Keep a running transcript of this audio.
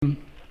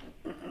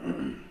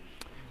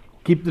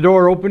keep the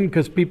door open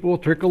because people will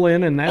trickle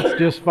in, and that's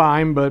just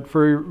fine. But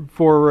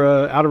for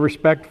out of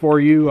respect for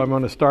you, I'm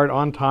going to start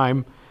on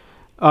time.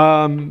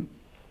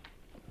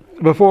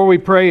 Before we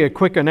pray, a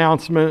quick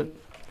announcement.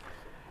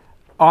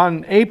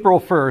 On April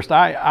 1st,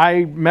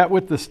 I met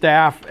with the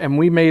staff, and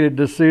we made a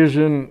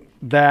decision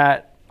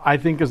that I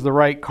think is the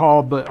right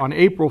call. But on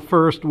April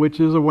 1st,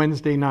 which is a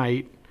Wednesday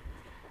night,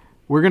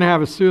 we're going to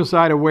have a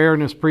suicide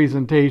awareness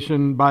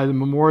presentation by the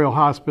Memorial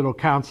Hospital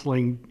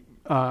counseling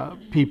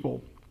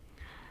people.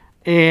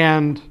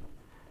 And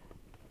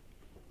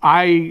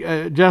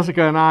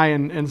Jessica and I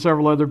and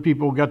several other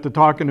people got to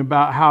talking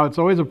about how it's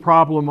always a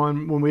problem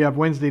when we have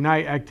Wednesday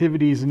night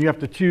activities and you have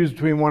to choose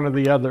between one or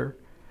the other.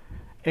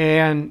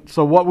 And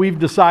so what we've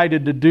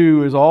decided to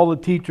do is all the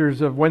teachers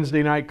of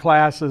Wednesday night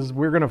classes,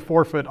 we're going to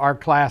forfeit our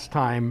class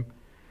time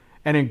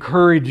and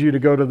encourage you to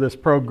go to this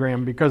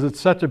program because it's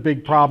such a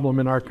big problem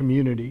in our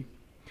community.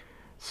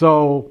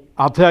 So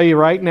I'll tell you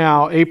right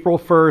now, April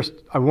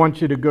 1st, I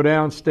want you to go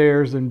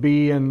downstairs and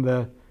be in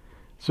the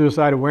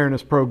suicide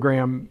awareness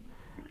program.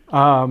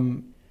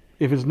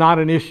 If it's not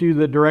an issue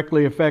that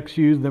directly affects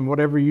you, then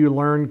whatever you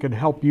learn can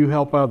help you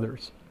help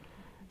others.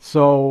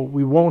 So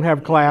we won't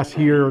have class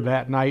here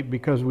that night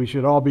because we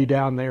should all be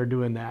down there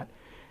doing that.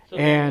 So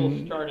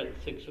we'll start at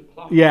 6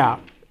 o'clock. Yeah.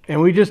 And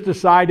we just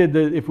decided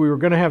that if we were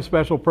going to have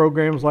special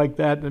programs like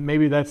that, then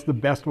maybe that's the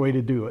best way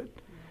to do it.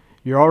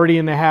 You're already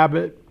in the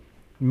habit.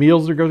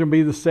 Meals are going to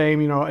be the same,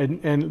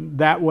 and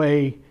that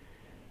way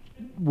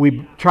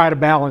we try to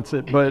balance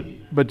it.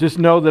 But just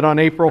know that on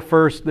April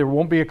 1st, there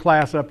won't be a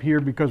class up here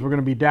because we're going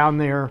to be down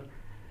there,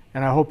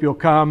 and I hope you'll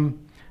come.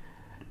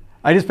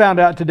 I just found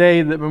out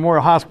today that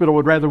Memorial Hospital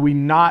would rather we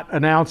not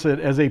announce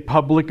it as a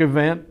public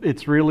event.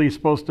 It's really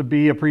supposed to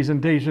be a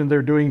presentation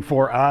they're doing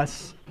for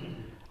us.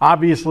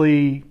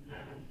 Obviously,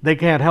 they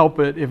can't help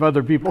it if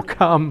other people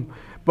come,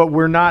 but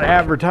we're not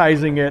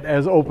advertising it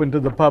as open to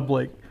the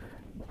public.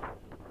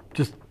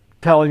 Just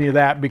telling you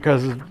that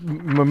because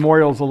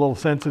Memorial's a little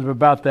sensitive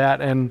about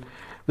that, and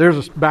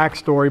there's a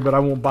backstory, but I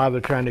won't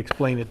bother trying to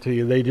explain it to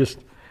you.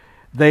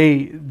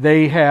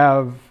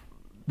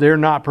 They're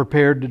not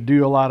prepared to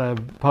do a lot of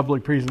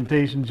public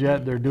presentations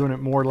yet. They're doing it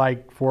more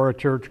like for a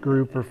church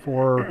group or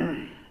for,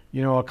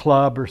 a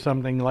club or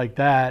something like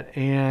that.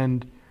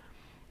 And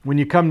when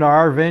you come to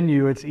our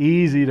venue, it's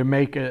easy to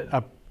make it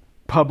a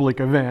public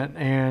event.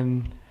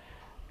 And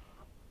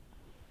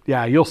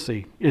yeah, you'll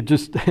see. It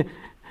just,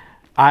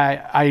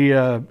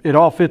 it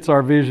all fits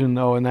our vision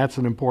though, and that's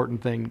an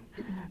important thing.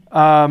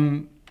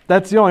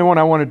 That's the only one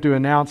I wanted to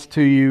announce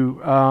to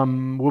you.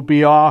 We'll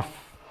be off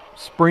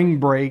spring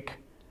break.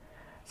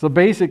 So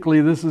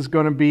basically, this is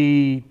going to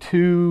be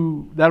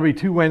that'll be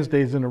 2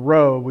 Wednesdays in a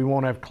row. We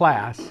won't have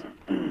class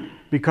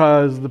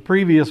because the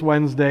previous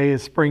Wednesday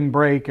is spring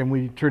break and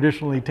we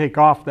traditionally take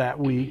off that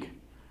week.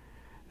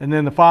 And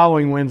then the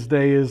following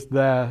Wednesday is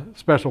the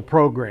special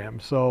program.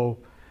 So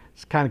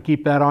just kind of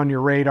keep that on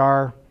your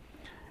radar.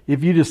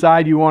 If you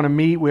decide you want to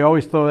meet, we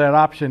always throw that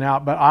option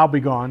out, but I'll be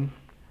gone.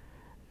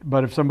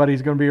 But if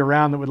somebody's going to be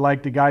around that would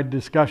like to guide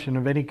discussion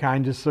of any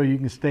kind, just so you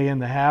can stay in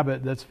the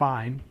habit, that's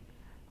fine.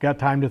 Got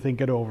time to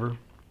think it over.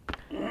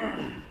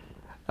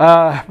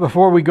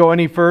 Before we go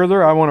any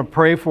further, I want to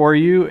pray for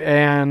you.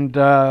 And,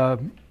 I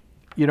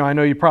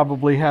know you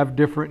probably have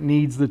different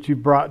needs that you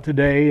brought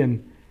today.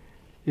 And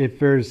if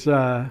there's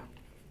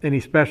any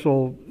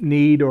special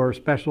need or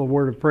special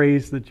word of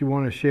praise that you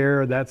want to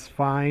share, that's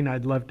fine.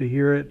 I'd love to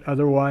hear it.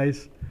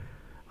 Otherwise,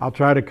 I'll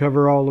try to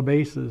cover all the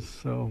bases.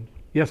 So,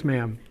 yes,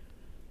 ma'am.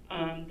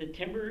 The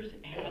Timbers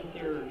had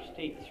their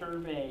state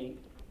survey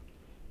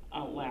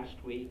last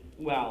week.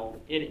 Well,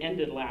 it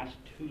ended last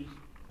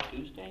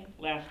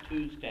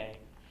Tuesday,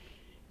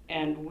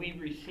 and we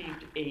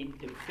received a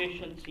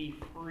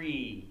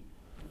deficiency-free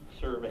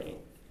survey,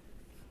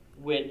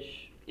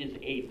 which is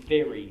a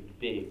very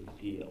big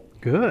deal.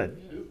 Good.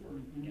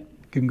 Yep.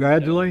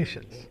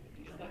 Congratulations.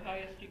 It's the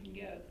highest you can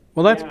get.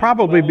 Well, that's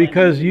probably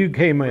because you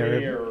came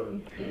there.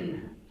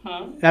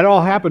 Huh? That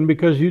all happened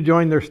because you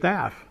joined their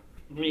staff.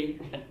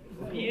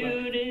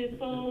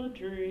 Beautiful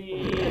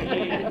dream.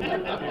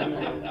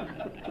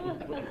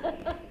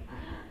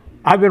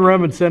 I've been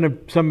rubbing some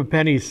of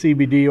Penny's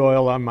CBD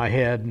oil on my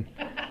head.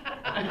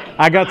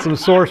 I got some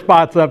sore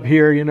spots up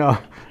here,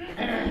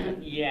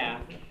 Yeah.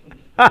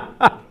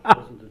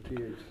 Wasn't the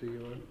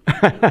THC one?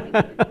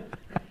 A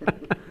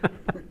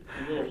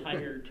little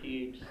higher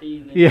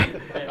THC than Yeah,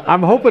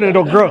 I'm hoping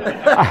it'll grow.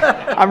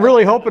 I'm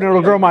really hoping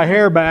it'll grow my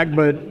hair back,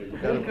 but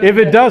if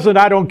it doesn't,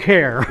 I don't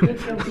care. She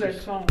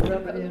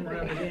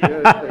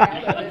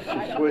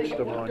switched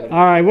them on you.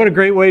 All right, what a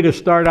great way to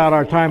start out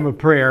our time of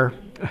prayer.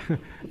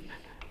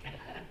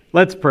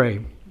 Let's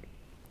pray.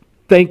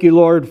 Thank you,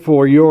 Lord,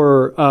 for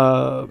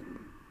your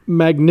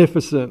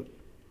magnificent,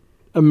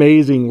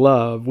 amazing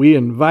love. We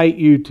invite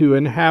you to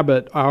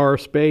inhabit our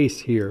space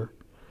here,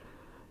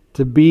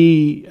 to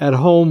be at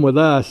home with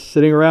us,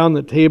 sitting around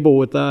the table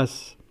with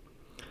us.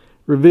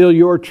 Reveal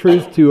your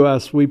truth to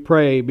us, we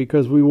pray,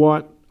 because we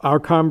want our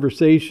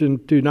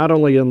conversation to not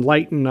only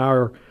enlighten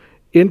our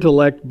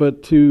intellect,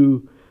 but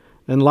to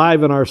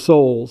enliven our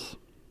souls.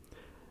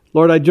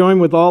 Lord, I join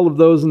with all of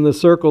those in the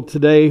circle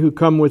today who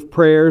come with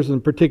prayers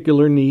and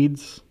particular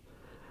needs.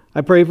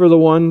 I pray for the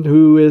one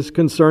who is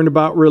concerned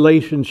about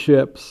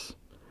relationships,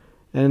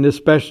 and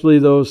especially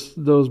those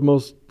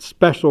most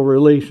special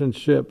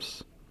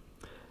relationships.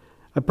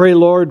 I pray,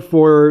 Lord,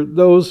 for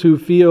those who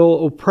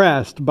feel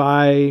oppressed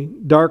by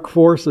dark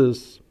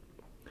forces.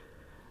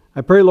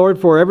 I pray, Lord,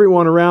 for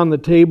everyone around the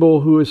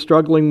table who is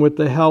struggling with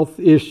the health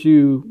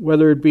issue,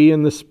 whether it be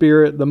in the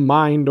spirit, the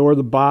mind, or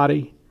the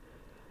body.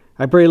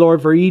 I pray,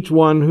 Lord, for each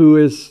one who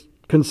is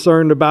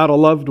concerned about a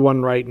loved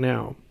one right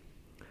now.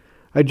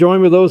 I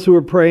join with those who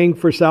are praying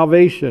for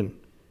salvation,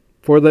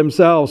 for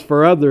themselves,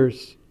 for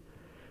others,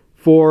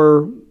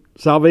 for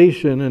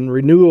salvation and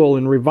renewal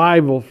and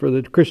revival for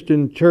the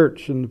Christian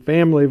church and the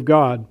family of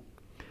God.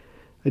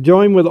 I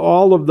join with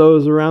all of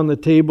those around the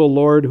table,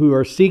 Lord, who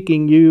are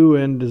seeking you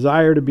and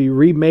desire to be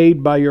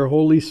remade by your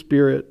Holy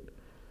Spirit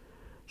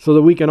so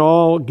that we can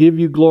all give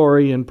you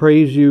glory and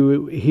praise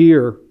you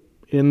here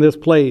in this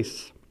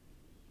place.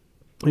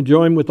 I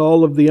join with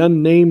all of the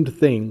unnamed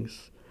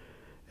things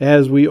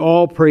as we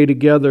all pray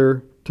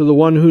together to the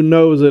one who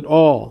knows it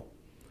all,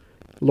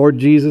 Lord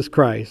Jesus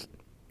Christ.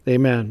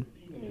 Amen.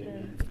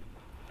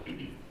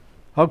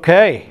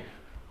 Okay,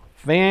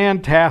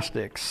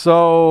 fantastic.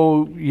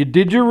 So you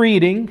did your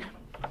reading.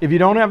 If you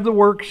don't have the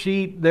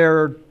worksheet, there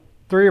are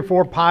 3 or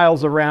 4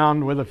 piles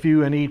around with a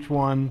few in each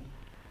one.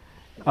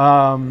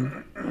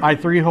 I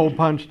 3-hole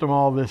punched them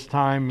all this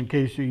time in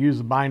case you use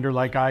a binder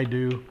like I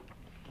do.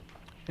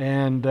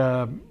 And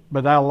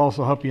but that'll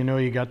also help you know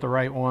you got the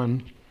right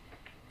one.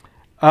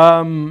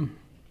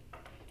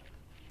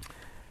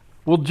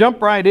 We'll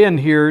jump right in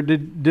here.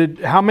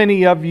 How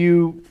many of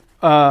you,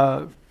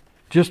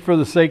 just for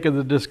the sake of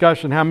the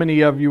discussion, how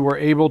many of you were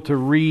able to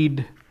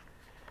read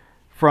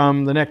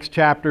from the next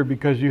chapter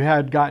because you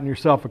had gotten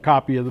yourself a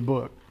copy of the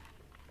book?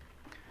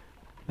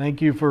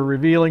 Thank you for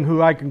revealing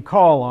who I can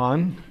call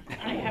on.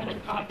 I have a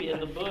copy of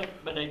the book,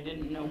 but I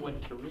didn't know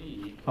what to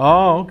read.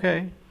 Oh,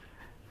 okay.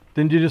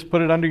 Didn't you just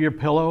put it under your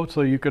pillow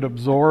so you could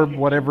absorb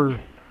whatever?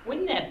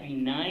 Wouldn't that be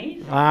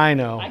nice? I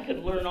know. I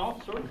could learn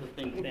all sorts of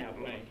things that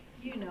way.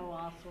 You know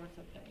all sorts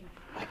of things.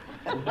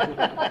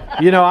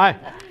 You know,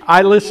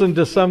 I listened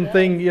to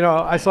something, you know,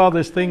 I saw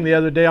this thing the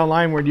other day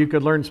online where you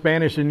could learn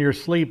Spanish in your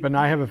sleep, and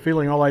I have a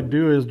feeling all I'd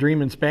do is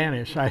dream in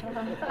Spanish.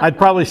 I'd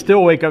probably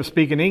still wake up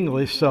speaking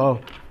English,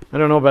 so I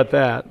don't know about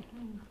that.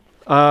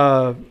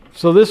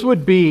 So this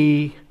would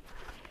be,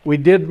 we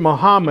did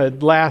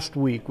Muhammad last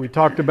week. We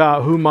talked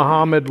about who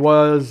Muhammad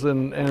was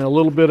and a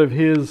little bit of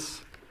his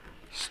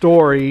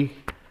story.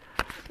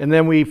 And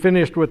then we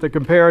finished with the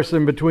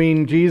comparison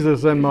between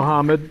Jesus and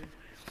Muhammad.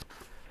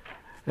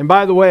 And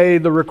by the way,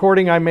 the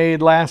recording I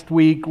made last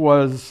week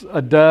was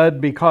a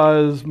dud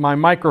because my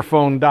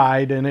microphone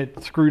died and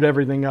it screwed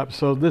everything up.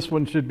 So this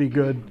one should be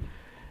good.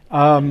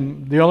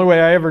 The only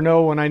way I ever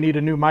know when I need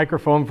a new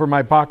microphone for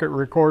my pocket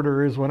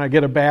recorder is when I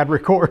get a bad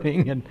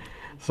recording. And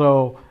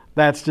so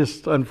that's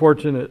just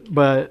unfortunate.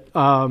 But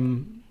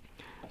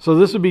so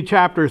this would be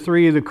chapter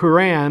 3 of the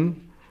Quran,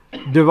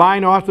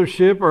 divine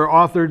authorship or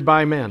authored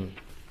by men.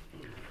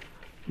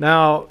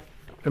 Now,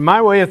 in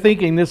my way of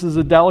thinking, this is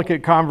a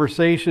delicate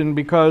conversation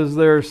because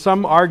there are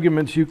some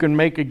arguments you can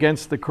make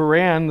against the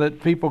Quran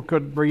that people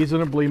could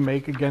reasonably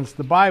make against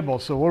the Bible.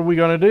 So what are we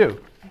going to do?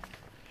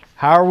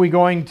 How are we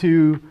going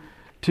to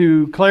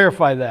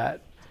clarify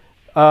that?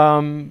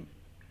 The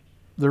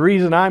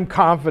reason I'm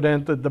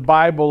confident that the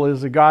Bible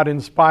is a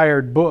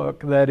God-inspired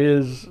book that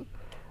is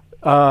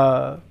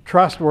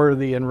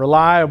trustworthy and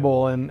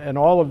reliable and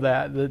all of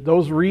that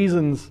those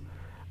reasons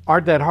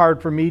aren't that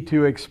hard for me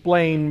to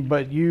explain,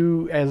 but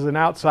you as an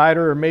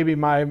outsider or maybe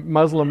my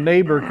Muslim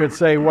neighbor could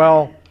say,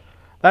 well,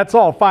 that's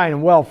all fine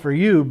and well for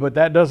you, but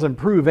that doesn't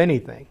prove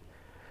anything.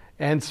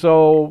 And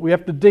so we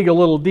have to dig a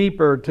little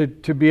deeper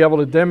to be able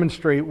to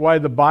demonstrate why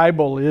the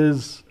Bible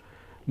is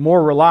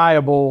more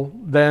reliable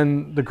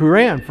than the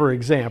Quran, for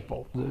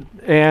example.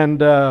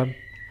 And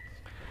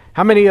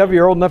how many of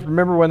you are old enough to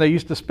remember when they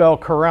used to spell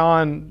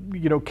Quran,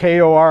 you know,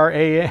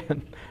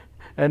 Koran,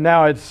 and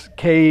now it's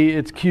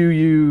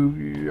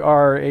Quran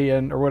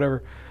or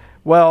whatever?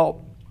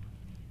 Well,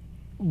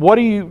 what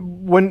do you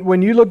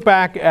when you look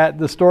back at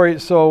the story?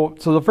 So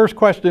the first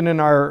question in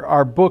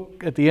our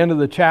book at the end of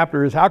the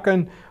chapter is, how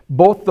can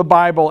both the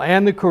Bible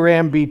and the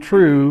Quran be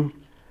true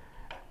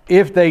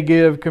if they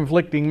give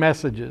conflicting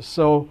messages?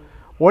 So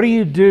what do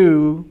you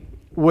do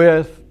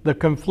with the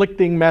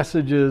conflicting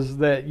messages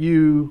that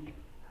you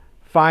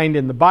find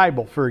in the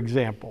Bible, for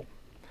example?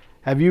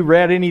 Have you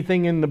read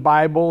anything in the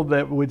Bible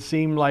that would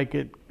seem like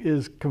it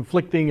is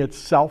conflicting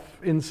itself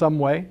in some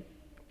way?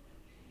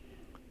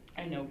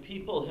 I know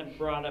people have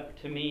brought up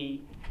to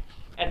me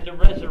at the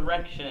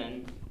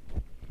resurrection,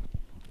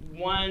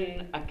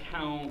 one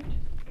account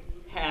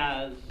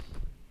has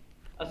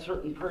a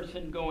certain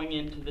person going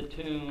into the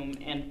tomb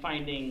and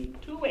finding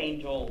 2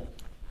 angels,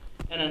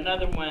 and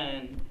another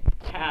one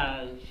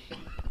has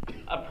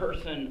a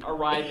person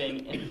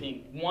arriving and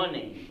seeing 1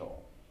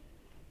 angel.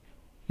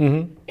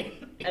 Mm-hmm.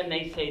 And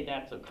they say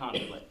that's a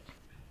conflict.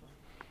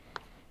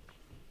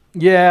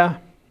 Yeah,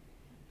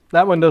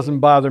 that one doesn't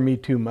bother me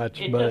too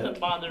much, It but doesn't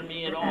bother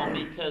me at all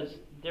because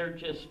they're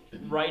just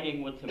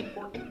writing what's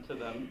important to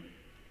them.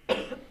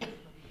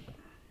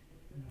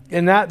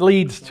 and that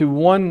leads to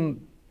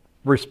one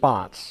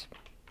response.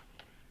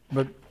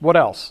 But what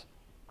else?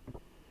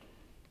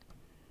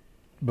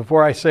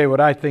 Before I say what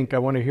I think, I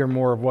want to hear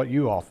more of what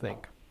you all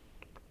think.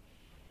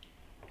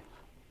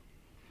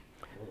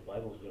 Well, the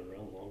Bible's been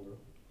around longer,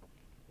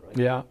 right?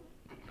 Yeah.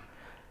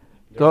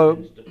 Theirs So-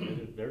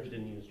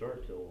 didn't even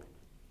start till,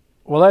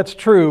 Well, that's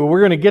true.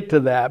 We're going to get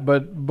to that,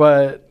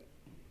 but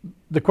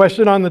the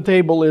question on the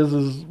table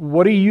is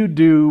what do you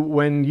do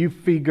when you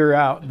figure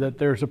out that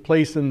there's a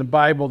place in the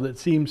Bible that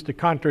seems to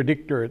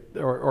contradict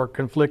or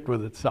conflict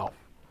with itself?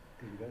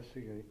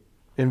 Investigate.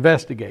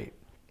 Investigate.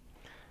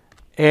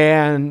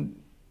 And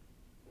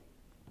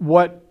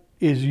what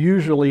is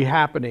usually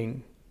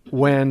happening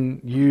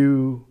when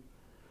you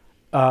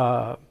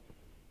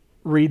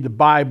read the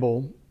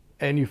Bible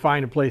and you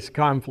find a place of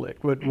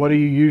conflict? What do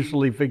you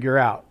usually figure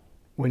out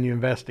when you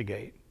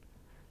investigate?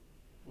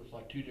 It's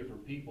like two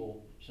different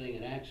people seeing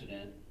an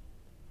accident.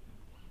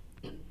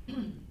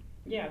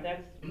 Yeah,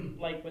 that's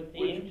like with the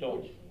Which-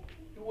 angels.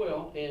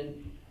 Well,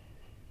 and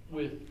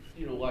with,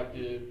 like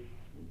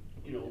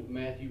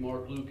Matthew,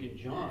 Mark, Luke, and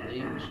John,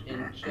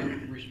 in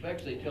some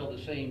respects, they tell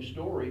the same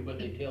story, but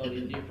they tell it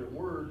in different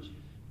words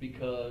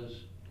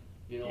because,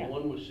 Yeah.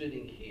 one was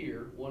sitting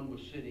here, one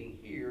was sitting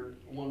here,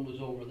 one was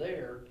over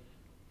there,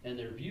 and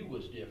their view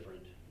was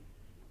different.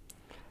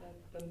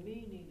 The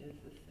meaning is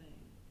the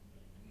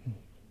same.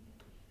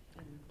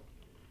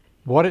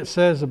 What it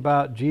says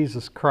about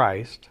Jesus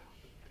Christ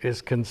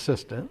is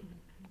consistent,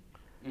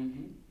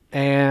 Mm-hmm.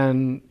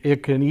 and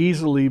it can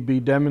easily be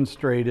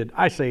demonstrated,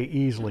 I say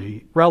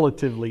easily,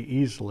 relatively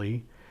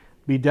easily,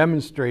 be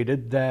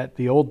demonstrated that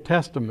the Old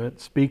Testament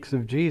speaks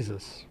of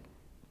Jesus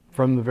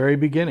from the very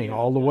beginning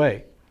all the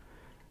way.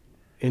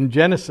 In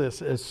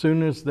Genesis, as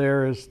soon as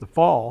there is the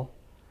fall,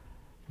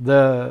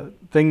 the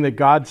thing that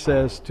God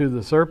says to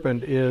the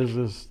serpent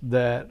is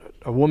that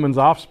a woman's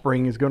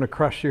offspring is going to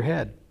crush your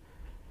head,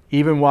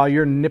 even while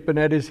you're nipping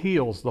at his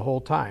heels the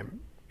whole time.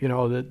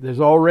 That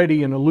there's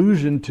already an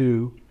allusion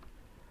to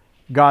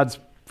God's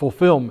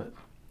fulfillment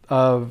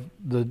of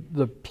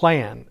the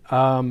plan.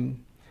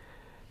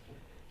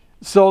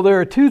 So there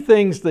are two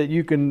things that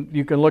you can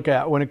look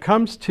at when it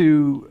comes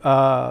to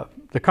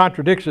the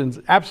contradictions.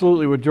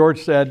 Absolutely, what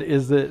George said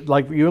is that,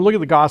 like, you look at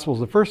the Gospels.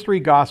 The first three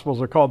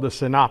Gospels are called the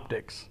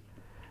synoptics,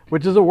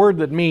 which is a word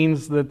that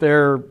means that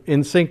they're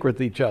in sync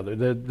with each other.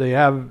 That they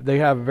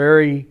have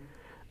very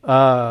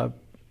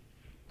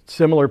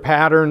similar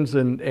patterns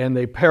and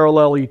they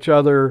parallel each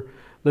other.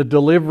 The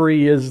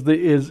delivery is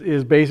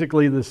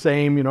basically the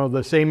same.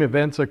 The same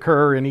events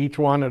occur in each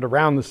one at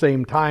around the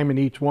same time in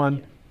each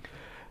one.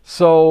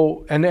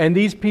 So, and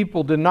these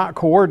people did not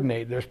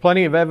coordinate. There's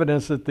plenty of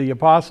evidence that the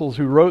apostles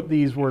who wrote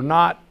these were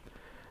not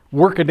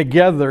working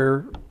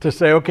together to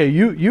say, okay,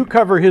 you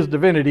cover his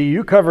divinity,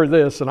 you cover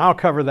this, and I'll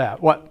cover that.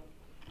 What?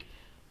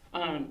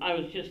 I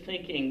was just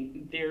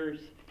thinking, there's,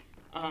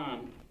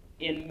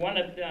 in one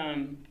of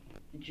them,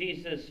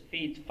 Jesus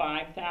feeds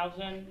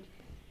 5,000,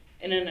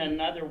 and in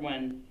another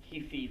one, he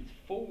feeds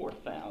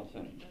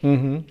 4,000.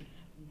 Mm-hmm.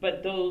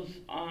 But those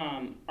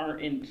are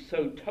in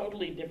so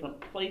totally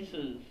different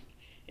places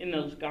in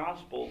those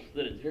Gospels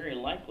that it's very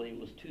likely it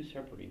was two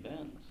separate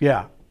events.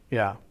 Yeah.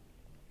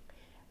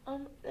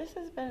 This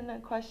has been a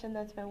question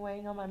that's been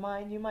weighing on my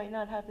mind. You might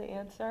not have the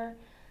answer,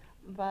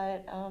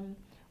 but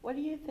what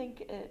do you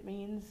think it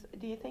means?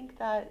 Do you think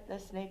that the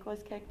snake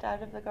was kicked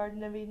out of the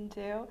Garden of Eden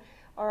too,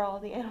 or all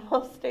the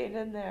animals stayed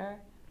in there?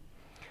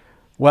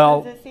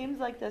 Well, 'Cause it seems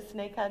like the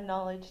snake had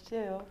knowledge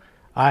too.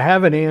 I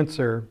have an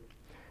answer,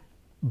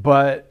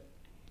 but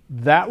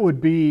that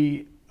would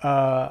be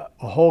a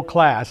whole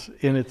class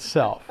in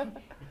itself.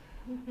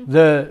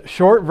 The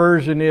short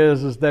version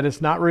is that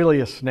it's not really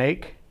a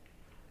snake.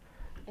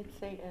 It's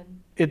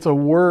Satan. It's a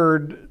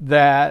word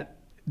that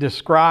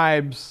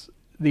describes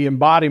the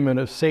embodiment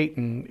of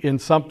Satan in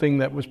something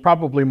that was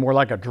probably more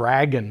like a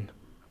dragon.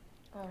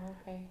 Oh,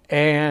 okay.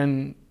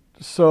 And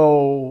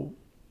so,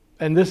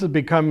 and this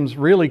becomes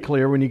really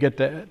clear when you get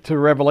to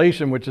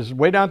Revelation, which is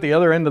way down at the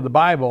other end of the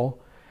Bible.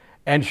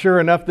 And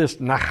sure enough, this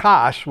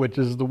Nachash, which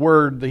is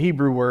the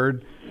Hebrew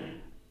word,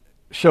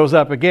 shows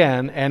up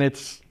again, and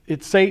it's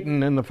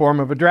Satan in the form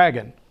of a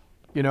dragon.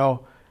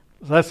 So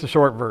that's the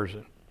short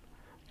version.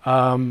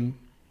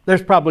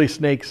 There's probably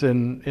snakes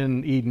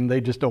in Eden.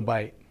 They just don't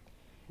bite.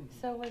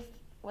 So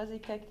was he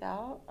kicked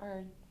out,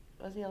 or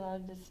was he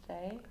allowed to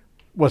stay?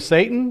 Was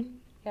Satan?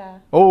 Yeah.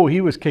 Oh,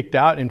 he was kicked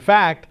out. In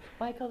fact,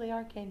 Michael the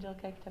archangel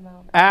kicked him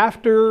out.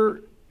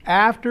 after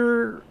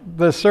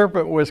the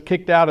serpent was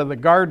kicked out of the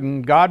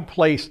garden, God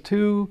placed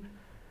two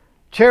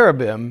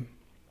cherubim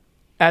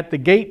at the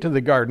gate to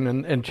the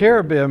garden. And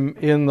cherubim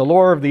in the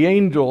lore of the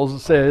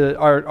angels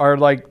are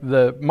like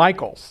the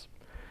Michaels.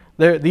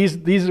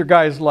 These are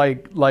guys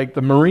like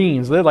the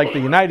Marines. They're like the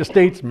United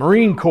States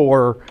Marine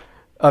Corps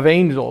of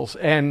angels.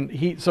 And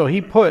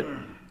he put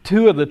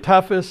two of the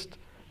toughest,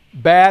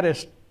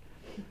 baddest,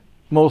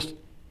 most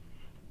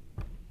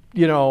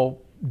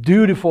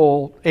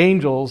dutiful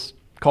angels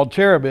called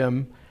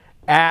cherubim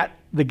at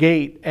the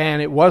gate,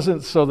 and it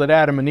wasn't so that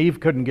Adam and Eve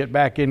couldn't get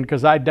back in,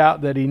 because I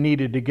doubt that he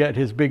needed to get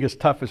his biggest,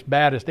 toughest,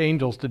 baddest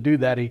angels to do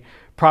that. He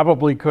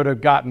probably could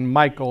have gotten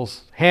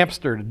Michael's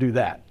hamster to do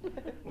that,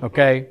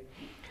 okay?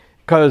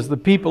 Because the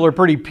people are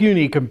pretty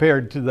puny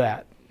compared to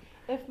that.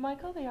 If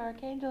Michael the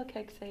Archangel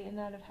kicked Satan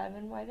out of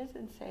heaven, why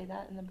doesn't it say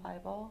that in the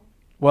Bible?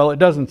 Well, it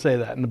doesn't say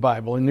that in the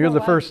Bible, and you're Well,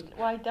 the first.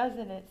 Why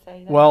doesn't it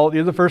say that? Well,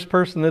 you're the first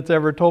person that's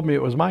ever told me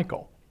it was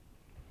Michael.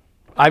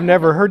 I've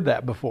never heard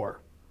that before.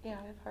 Yeah,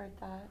 I've heard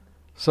that.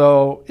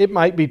 So it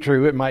might be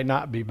true, it might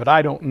not be, but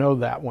I don't know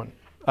that one.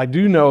 I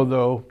do know,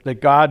 though,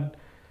 that God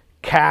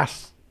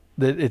casts,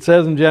 that it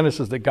says in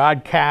Genesis that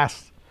God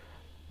casts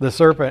the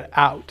serpent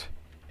out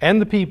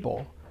and the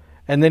people,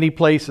 and then he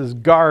places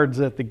guards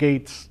at the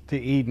gates to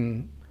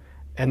Eden,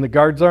 and the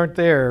guards aren't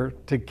there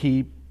to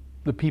keep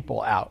the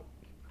people out.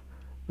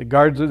 The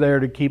guards are there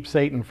to keep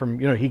Satan from,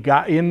 he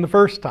got in the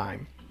first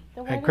time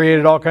Then why and does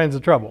created it- all kinds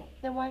of trouble.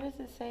 Then why does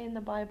it say in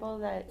the Bible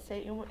that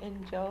Satan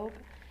in Job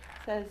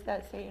says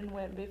that Satan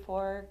went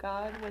before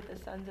God with the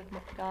sons of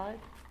God?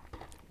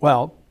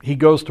 Well, he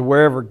goes to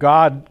wherever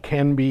God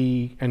can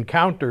be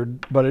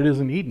encountered, but it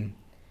isn't Eden.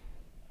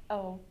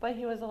 Oh, but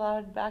he was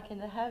allowed back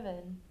into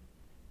heaven.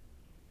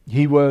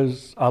 He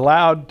was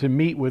allowed to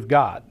meet with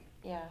God,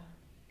 Yeah.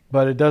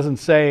 but it doesn't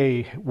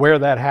say where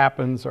that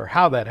happens or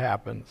how that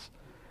happens.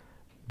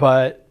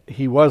 But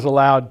he was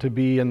allowed to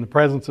be in the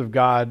presence of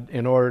God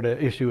in order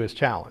to issue his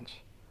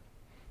challenge.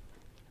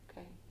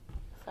 Okay.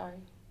 Sorry.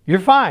 You're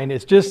fine.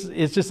 It's just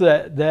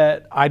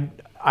that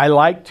I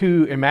like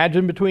to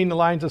imagine between the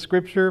lines of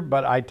Scripture,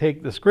 but I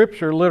take the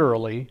Scripture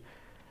literally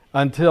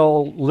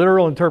until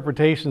literal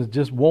interpretations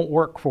just won't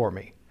work for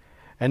me.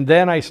 And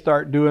then I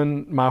start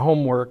doing my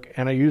homework,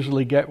 and I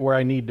usually get where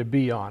I need to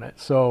be on it.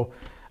 So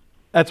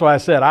that's why I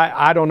said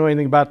I don't know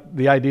anything about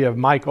the idea of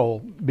Michael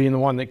being the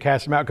one that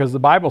cast him out, because the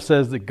Bible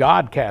says that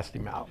God cast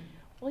him out.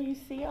 Well, you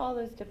see all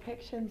those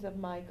depictions of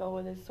Michael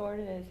with his sword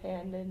in his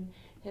hand and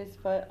his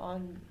foot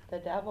on the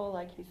devil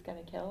like he's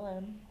going to kill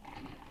him.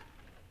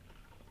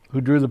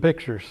 Who drew the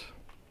pictures?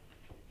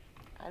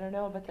 I don't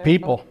know, but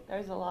People.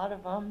 There's a lot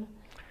of them.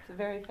 It's a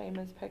very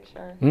famous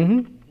picture.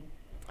 Mm-hmm.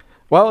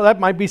 Well, that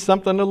might be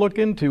something to look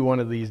into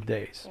one of these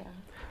days. Yeah.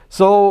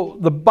 So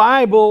the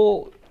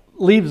Bible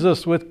leaves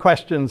us with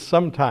questions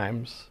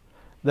sometimes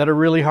that are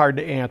really hard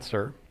to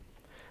answer.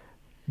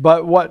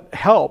 But what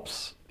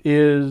helps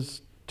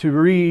is to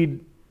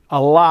read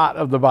a lot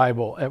of the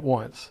Bible at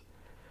once.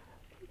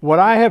 What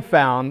I have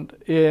found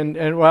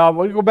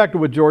we'll go back to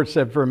what George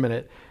said for a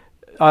minute.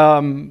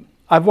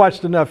 I've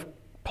watched enough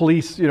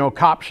police,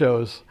 cop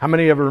shows. How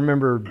many of you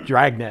remember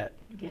Dragnet?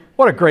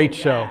 What a great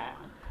show.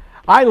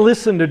 I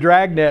listen to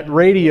Dragnet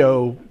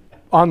radio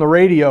on the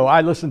radio.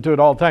 I listen to it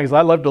all the time because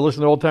I love to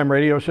listen to old-time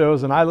radio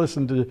shows, and I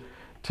listen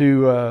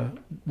to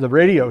the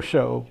radio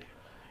show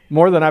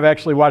more than I've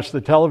actually watched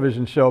the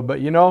television show. But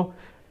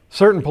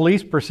certain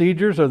police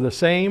procedures are the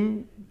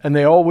same, and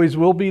they always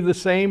will be the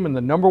same. And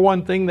the number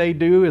one thing they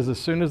do is as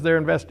soon as they're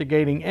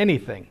investigating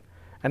anything,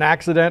 an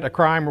accident, a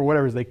crime, or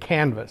whatever, is they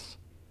canvass.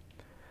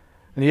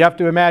 And you have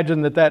to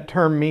imagine that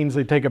term means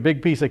they take a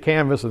big piece of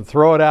canvas and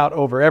throw it out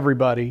over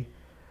everybody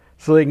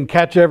so they can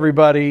catch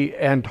everybody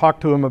and talk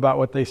to them about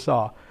what they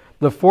saw.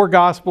 The four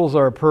Gospels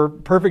are a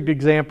perfect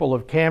example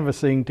of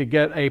canvassing to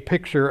get a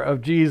picture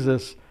of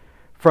Jesus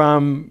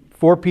from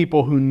four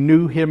people who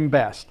knew him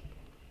best.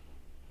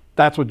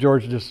 That's what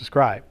George just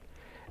described.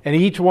 And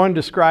each one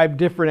described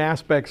different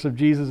aspects of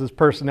Jesus'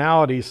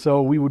 personality,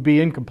 so we would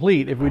be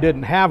incomplete if we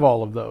didn't have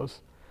all of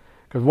those.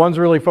 Because one's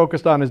really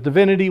focused on his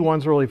divinity,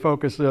 one's really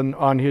focused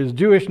on his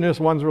Jewishness,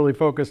 one's really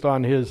focused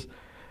on his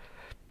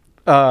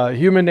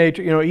human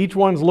nature. Each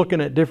one's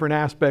looking at different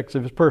aspects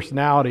of his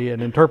personality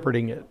and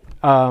interpreting it.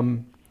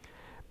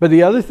 But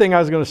the other thing I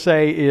was going to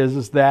say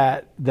is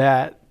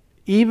that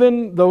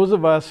even those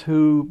of us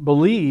who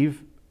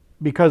believe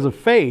because of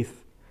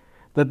faith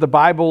that the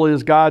Bible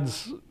is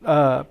God's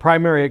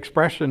primary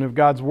expression of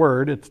God's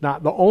Word, it's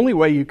not the only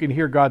way you can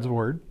hear God's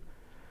Word,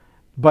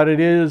 but it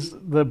is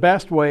the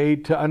best way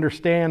to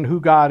understand who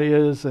God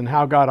is and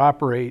how God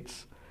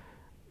operates.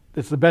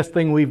 It's the best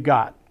thing we've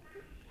got.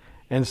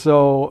 And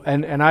so,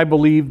 and I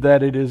believe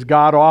that it is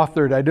God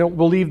authored. I don't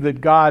believe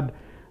that God,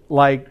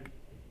 like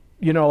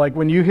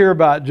when you hear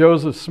about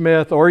Joseph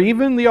Smith or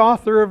even the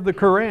author of the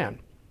Quran,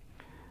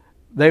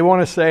 they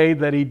want to say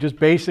that he just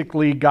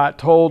basically got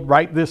told,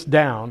 write this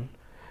down.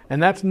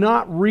 And that's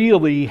not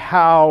really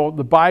how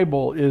the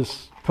Bible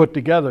is put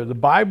together. The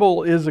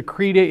Bible is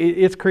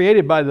it's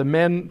created by the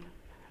men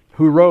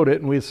who wrote it,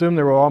 and we assume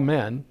they were all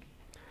men.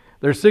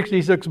 There's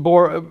 66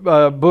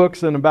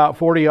 books and about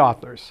 40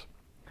 authors.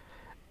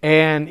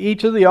 And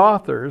each of the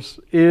authors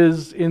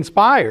is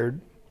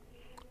inspired,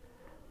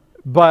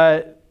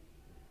 but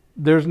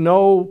there's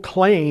no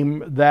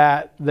claim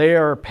that they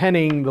are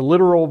penning the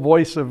literal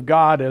voice of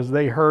God as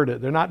they heard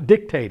it. They're not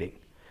dictating,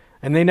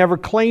 and they never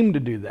claim to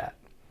do that.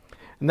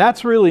 And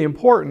that's really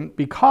important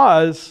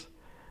because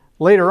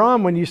later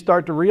on, when you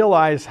start to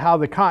realize how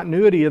the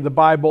continuity of the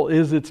Bible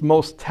is its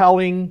most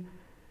telling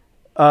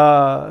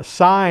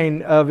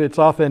sign of its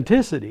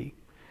authenticity,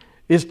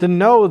 is to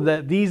know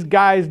that these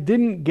guys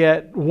didn't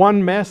get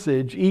one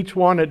message, each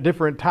one at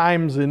different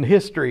times in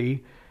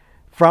history,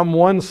 from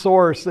one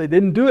source. They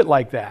didn't do it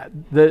like that.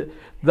 The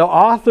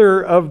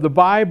author of the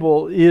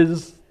Bible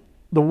is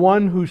the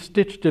one who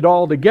stitched it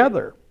all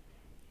together,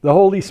 the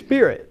Holy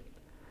Spirit.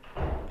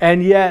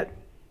 And yet,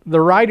 the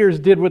writers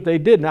did what they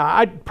did. Now,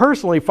 I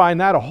personally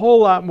find that a whole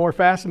lot more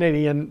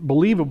fascinating and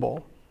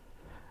believable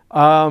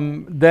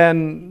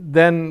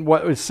than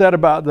what was said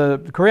about the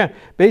Quran.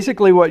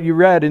 Basically, what you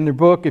read in the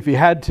book, if you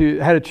had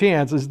a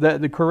chance, is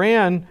that the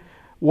Quran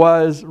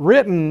was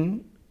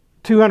written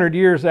 200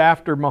 years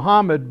after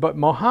Muhammad, but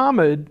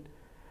Muhammad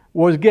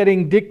was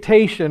getting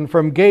dictation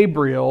from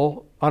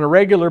Gabriel on a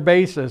regular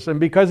basis, and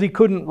because he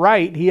couldn't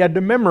write, he had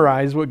to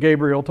memorize what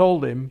Gabriel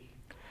told him.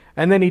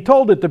 And then he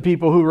told it to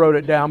people who wrote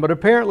it down, but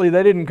apparently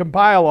they didn't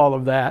compile all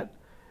of that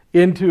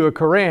into a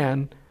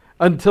Quran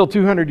until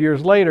 200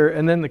 years later.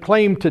 And then the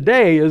claim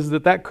today is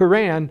that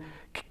Quran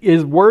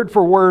is word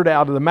for word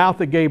out of the mouth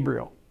of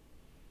Gabriel,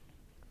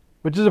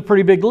 which is a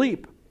pretty big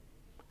leap.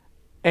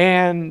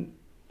 And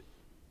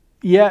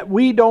yet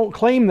we don't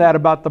claim that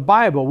about the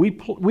Bible.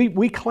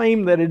 We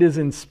claim that it is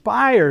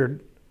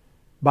inspired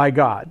by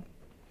God.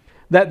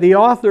 That the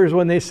authors,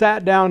 when they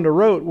sat down to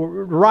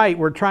write,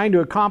 were trying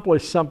to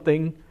accomplish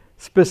something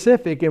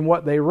specific in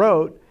what they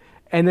wrote,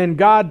 and then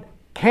God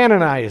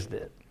canonized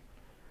it.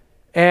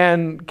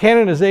 And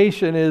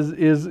canonization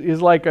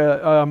is like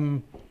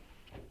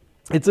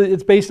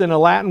it's based in a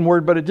Latin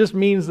word, but it just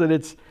means that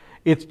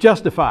it's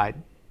justified.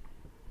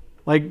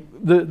 Like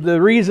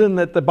the reason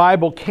that the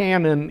Bible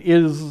canon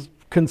is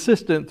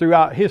consistent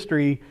throughout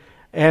history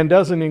and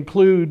doesn't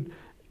include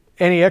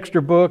any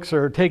extra books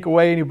or take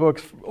away any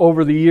books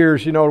over the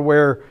years,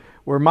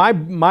 where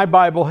my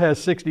Bible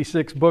has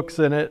 66 books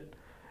in it,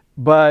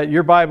 but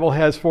your Bible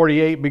has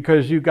 48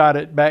 because you got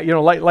it back,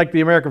 like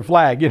the American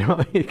flag, you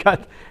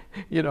got,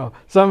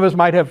 some of us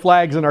might have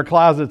flags in our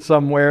closet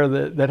somewhere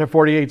that have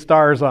 48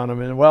 stars on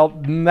them. And well,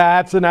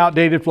 that's an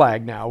outdated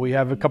flag now. We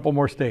have a couple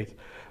more states.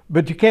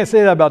 But you can't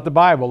say that about the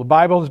Bible. The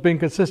Bible has been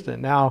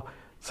consistent. Now,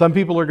 some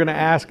people are going to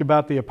ask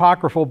about the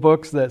apocryphal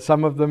books that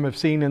some of them have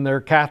seen in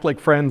their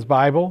Catholic friends'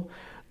 Bible.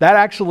 That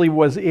actually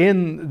was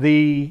in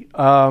the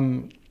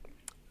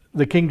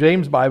King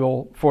James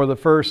Bible for the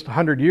first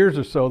 100 years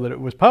or so that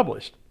it was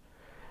published,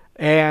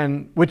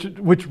 and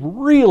which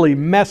really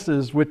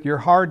messes with your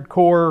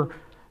hardcore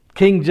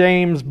King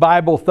James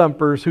Bible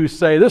thumpers who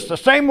say this is the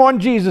same one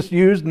Jesus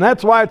used, and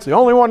that's why it's the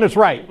only one that's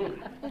right.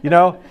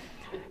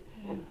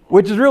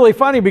 Which is really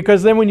funny,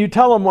 because then when you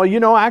tell them,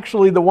 well,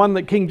 actually the one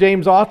that King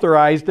James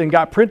authorized and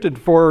got printed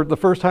for the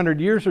first 100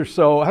 years or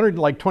so,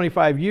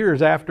 125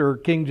 years after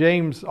King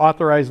James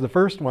authorized the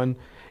first one,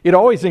 it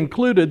always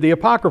included the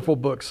apocryphal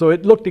books. So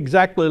it looked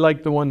exactly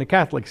like the one the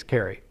Catholics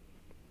carry.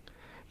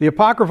 The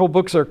apocryphal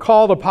books are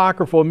called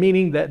apocryphal,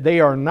 meaning that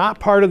they are not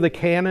part of the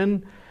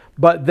canon,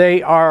 but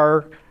they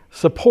are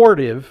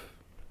supportive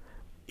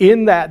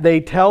in that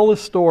they tell a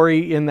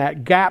story in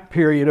that gap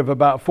period of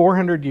about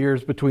 400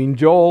 years between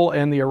Joel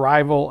and the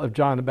arrival of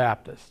John the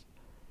Baptist.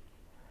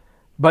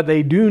 But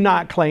they do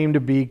not claim to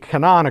be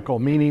canonical,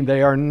 meaning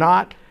they are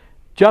not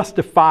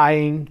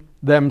justifying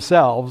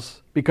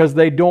themselves because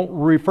they don't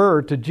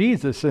refer to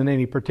Jesus in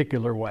any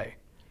particular way.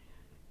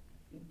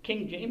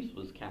 King James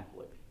was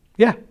Catholic.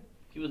 Yeah.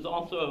 He was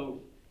also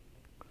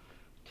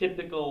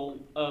typical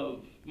of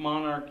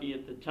monarchy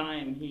at the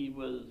time. He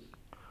was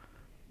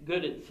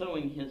good at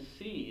sowing his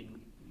seed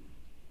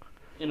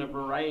in a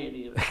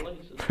variety of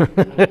places.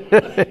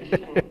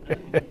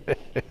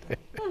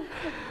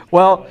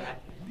 Well,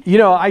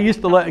 I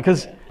used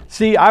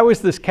to I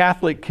was this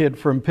Catholic kid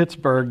from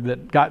Pittsburgh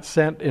that got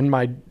sent in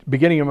my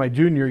beginning of my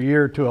junior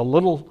year to a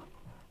little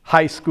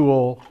high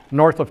school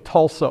north of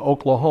Tulsa,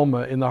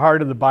 Oklahoma, in the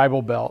heart of the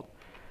Bible Belt.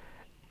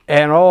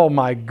 And oh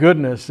my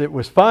goodness, it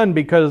was fun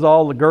because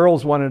all the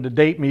girls wanted to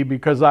date me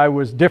because I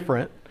was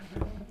different.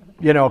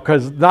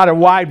 Because not a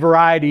wide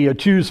variety to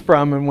choose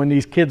from, and when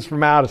these kids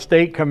from out of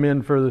state come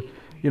in for,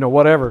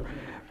 whatever.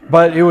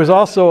 But it was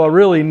also a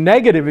really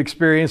negative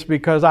experience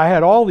because I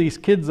had all these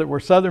kids that were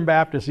Southern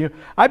Baptists.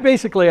 I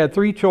basically had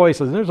three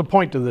choices, and there's a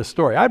point to this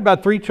story. I had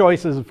about three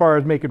choices as far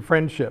as making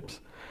friendships.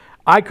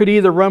 I could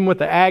either run with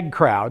the ag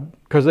crowd,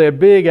 because they had a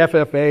big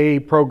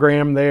FFA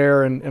program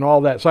there and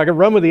all that. So I could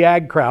run with the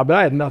ag crowd, but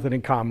I had nothing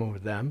in common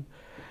with them.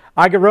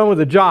 I could run with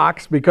the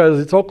jocks because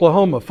it's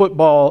Oklahoma.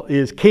 Football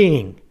is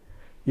king.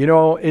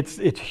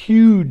 It's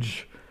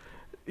huge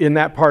in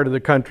that part of the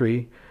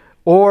country.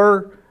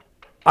 Or,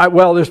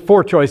 there's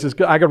four choices.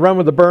 I could run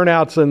with the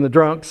burnouts and the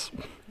drunks.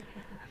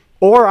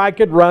 Or I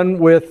could run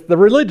with the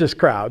religious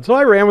crowd. So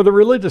I ran with the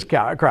religious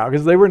crowd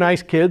because they were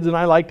nice kids and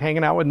I liked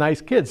hanging out with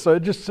nice kids. So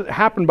it just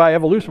happened by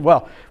evolution.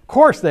 Well, of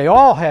course, they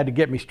all had to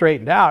get me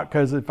straightened out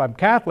because if I'm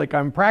Catholic,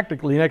 I'm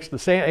practically next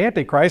to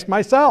Antichrist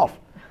myself.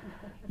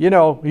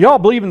 Y'all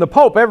believe in the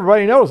Pope.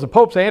 Everybody knows the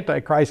Pope's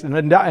Antichrist. And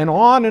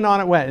on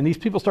it went. And these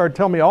people started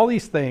telling me all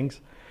these things.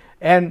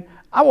 And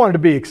I wanted to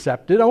be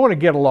accepted. I want to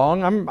get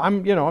along.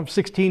 I'm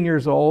 16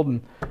 years old,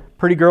 and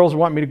pretty girls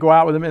want me to go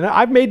out with them. And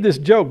I've made this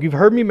joke. You've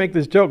heard me make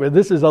this joke, but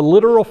this is a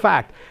literal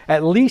fact.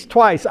 At least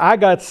twice I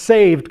got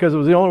saved because it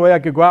was the only way I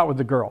could go out with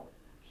the girl.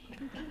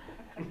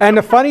 And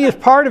the funniest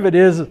part of it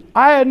is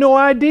I had no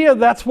idea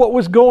that's what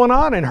was going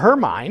on in her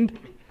mind.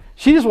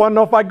 She just wanted to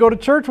know if I'd go to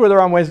church with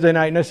her on Wednesday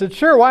night. And I said,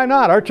 sure, why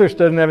not? Our church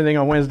doesn't have anything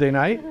on Wednesday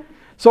night.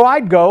 So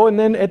I'd go, and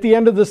then at the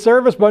end of the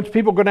service, a bunch of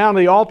people go down to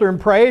the altar and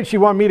pray, and she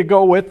wanted me to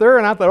go with her.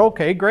 And I thought,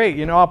 okay, great.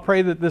 I'll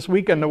pray that this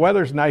weekend the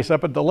weather's nice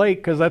up at the lake,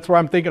 because that's where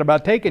I'm thinking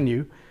about taking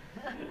you.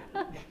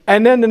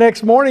 And then the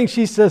next morning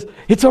she says,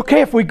 it's okay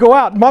if we go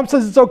out. Mom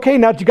says it's okay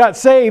now that you got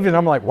saved. And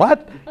I'm like,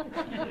 what?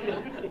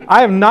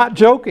 I am not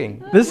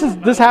joking.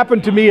 This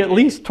happened to me at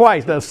least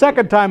twice. The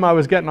second time I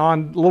was getting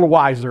on a little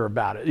wiser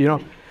about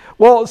it,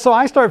 Well, so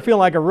I started feeling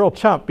like a real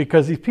chump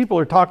because these people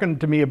are talking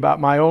to me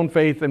about my own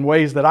faith in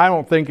ways that I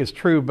don't think is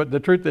true. But the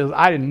truth is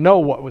I didn't know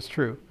what was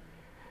true.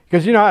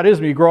 Because you know how it is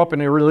when you grow up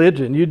in a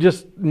religion. You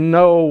just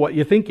know what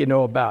you think you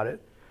know about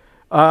it.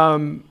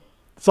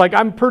 It's like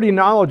I'm pretty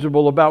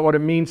knowledgeable about what it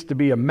means to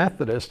be a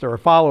Methodist or a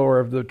follower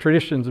of the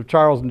traditions of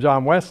Charles and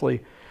John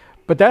Wesley.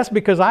 But that's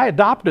because I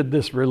adopted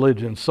this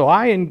religion. So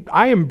I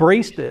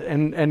embraced it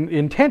and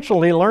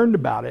intentionally learned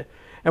about it.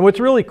 And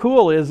what's really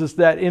cool is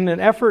that in an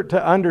effort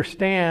to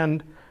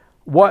understand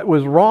what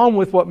was wrong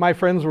with what my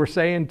friends were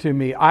saying to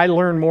me, I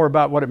learned more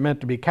about what it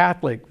meant to be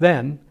Catholic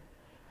then.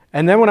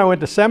 And then when I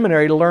went to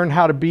seminary to learn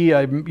how to be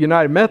a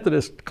United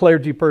Methodist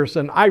clergy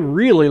person, I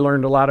really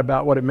learned a lot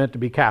about what it meant to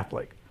be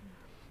Catholic,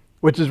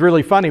 which is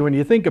really funny when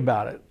you think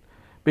about it,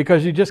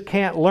 because you just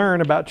can't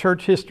learn about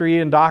church history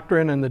and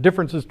doctrine and the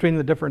differences between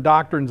the different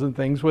doctrines and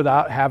things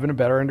without having a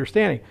better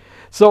understanding.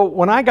 So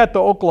when I got to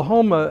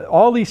Oklahoma,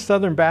 all these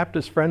Southern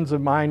Baptist friends of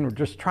mine were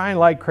just trying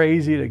like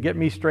crazy to get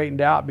me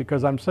straightened out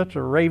because I'm such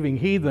a raving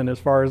heathen as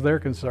far as they're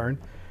concerned.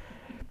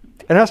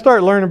 And I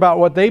started learning about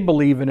what they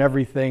believe in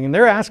everything. And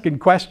they're asking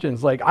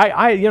questions like,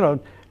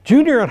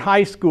 junior in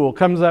high school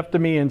comes up to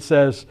me and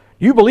says,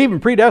 you believe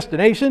in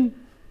predestination?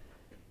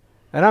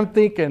 And I'm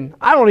thinking,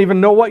 I don't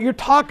even know what you're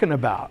talking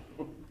about.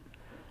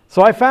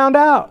 So I found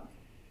out.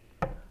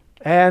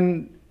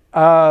 And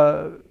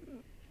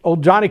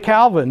old Johnny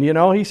Calvin,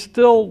 he's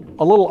still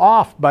a little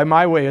off by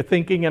my way of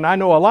thinking, and I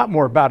know a lot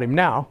more about him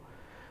now.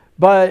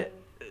 But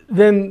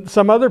then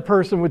some other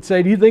person would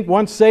say, do you think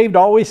once saved,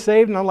 always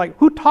saved? And I'm like,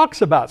 who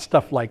talks about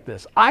stuff like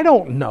this? I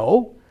don't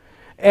know.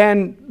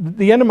 And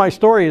the end of my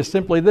story is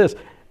simply this.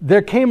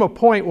 There came a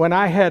point when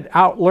I had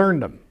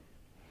outlearned them.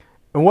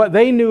 And what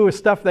they knew was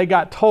stuff they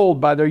got told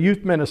by their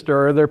youth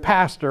minister or their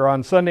pastor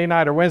on Sunday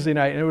night or Wednesday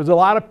night. And it was a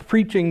lot of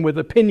preaching with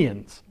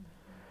opinions.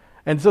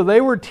 And so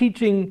they were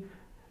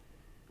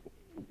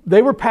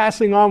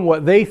passing on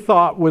what they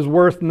thought was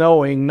worth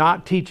knowing,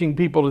 not teaching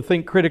people to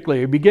think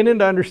critically. Beginning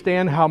to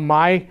understand how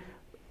my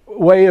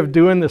way of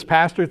doing this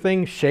pastor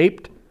thing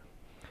shaped.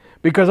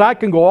 Because I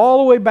can go all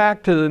the way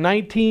back to the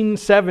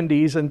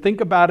 1970s and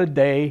think about a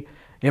day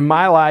in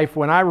my life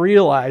when I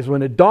realized,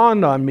 when it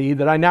dawned on me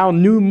that I now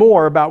knew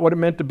more about what it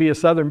meant to be a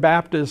Southern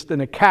Baptist and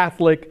a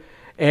Catholic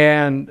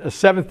and a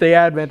Seventh-day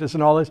Adventist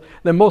and all this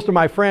than most of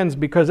my friends,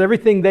 because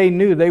everything they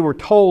knew, they were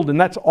told, and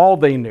that's all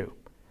they knew.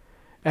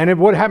 And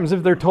what happens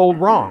if they're told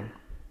wrong?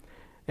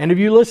 And if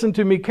you listen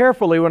to me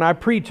carefully when I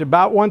preach,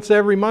 about once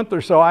every month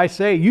or so, I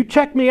say, you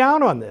check me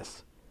out on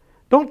this.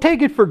 Don't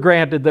take it for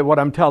granted that what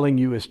I'm telling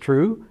you is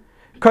true,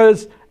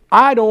 because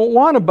I don't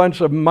want a bunch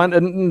of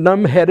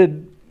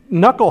numb-headed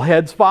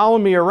knuckleheads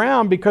following me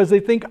around because they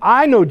think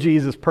I know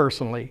Jesus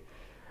personally.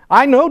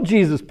 I know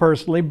Jesus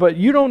personally, but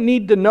you don't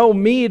need to know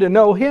me to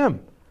know him.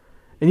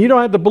 And you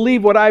don't have to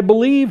believe what I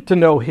believe to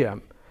know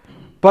him.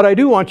 But I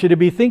do want you to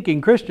be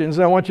thinking Christians,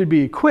 and I want you to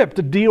be equipped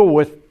to deal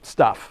with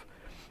stuff.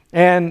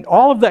 And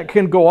all of that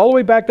can go all the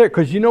way back there,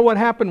 because you know what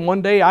happened?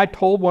 One day I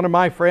told one of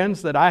my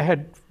friends that I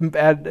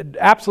had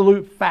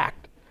absolute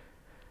fact,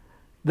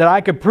 that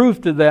I could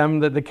prove to them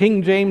that the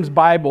King James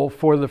Bible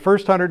for the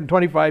first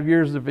 125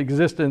 years of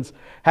existence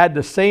had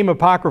the same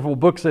apocryphal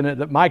books in it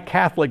that my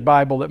Catholic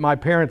Bible that my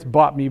parents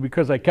bought me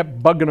because I kept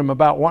bugging them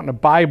about wanting a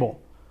Bible.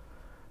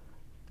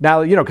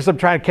 Now, because I'm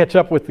trying to catch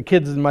up with the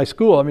kids in my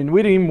school. I mean,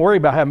 we didn't even worry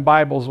about having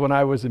Bibles when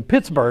I was in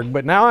Pittsburgh,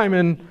 but now I'm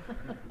in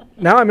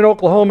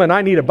Oklahoma and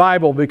I need a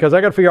Bible because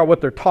I got to figure out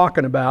what they're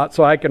talking about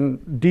so I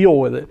can deal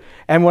with it.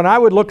 And when I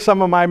would look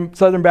some of my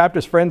Southern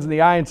Baptist friends in the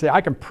eye and say,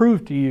 I can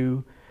prove to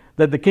you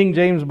that the King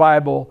James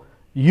Bible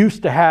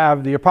used to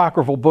have the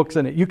apocryphal books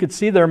in it, you could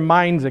see their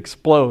minds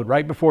explode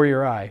right before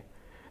your eye.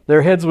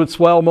 Their heads would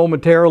swell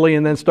momentarily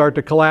and then start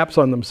to collapse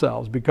on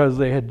themselves because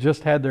they had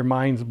just had their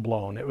minds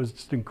blown. It was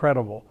just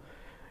incredible,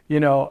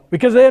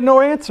 because they had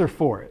no answer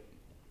for it.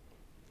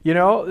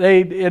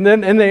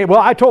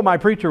 I told my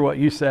preacher what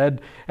you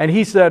said, and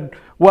he said,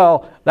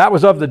 well, that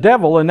was of the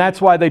devil, and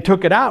that's why they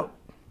took it out.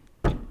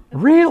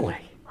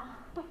 Really?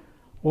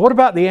 Well, what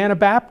about the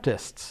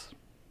Anabaptists?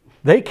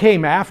 They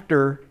came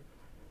after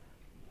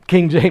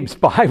King James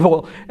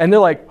Bible, and they're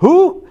like,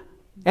 who?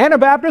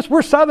 Anabaptists?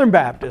 We're Southern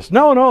Baptists.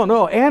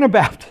 No,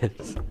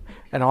 Anabaptists.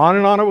 And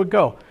on it would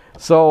go.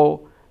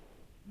 So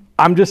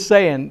I'm just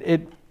saying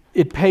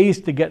it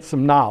pays to get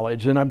some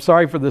knowledge. And I'm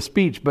sorry for the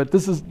speech, but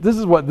this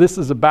is what this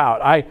is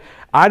about.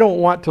 I don't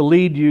want to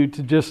lead you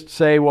to just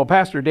say, well,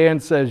 Pastor Dan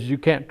says you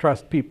can't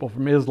trust people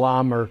from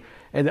Islam,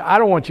 and I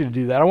don't want you to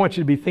do that. I want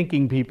you to be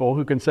thinking people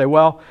who can say,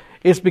 well,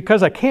 it's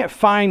because I can't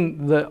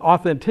find the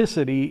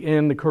authenticity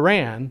in the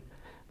Quran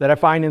that I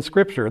find in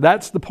Scripture.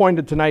 That's the point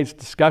of tonight's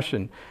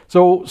discussion.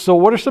 So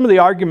what are some of the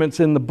arguments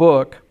in the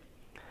book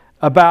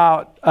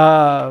about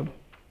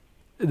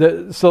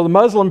so the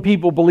Muslim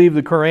people believe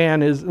the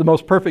Quran is the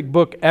most perfect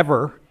book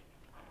ever.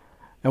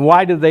 And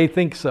why do they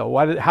think so?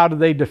 How do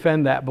they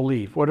defend that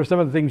belief? What are some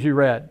of the things you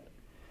read?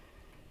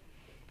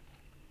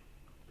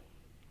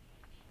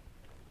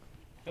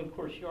 Of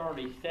course, you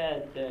already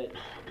said that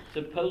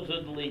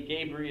supposedly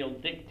Gabriel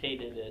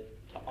dictated it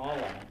to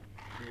Allah.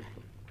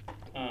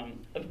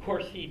 Of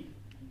course,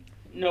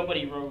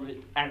 nobody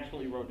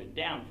actually wrote it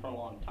down for a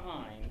long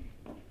time.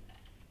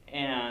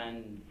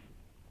 And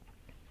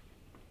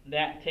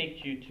that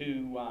takes you to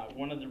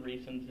one of the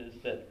reasons is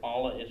that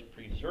Allah is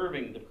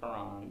preserving the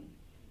Quran.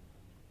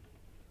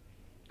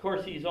 Of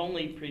course, he's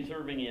only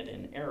preserving it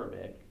in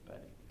Arabic.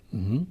 But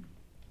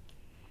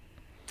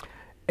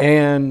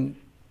And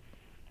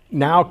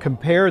now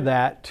compare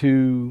that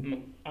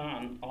to...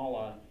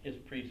 Allah is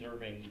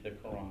preserving the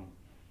Quran.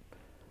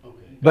 Okay.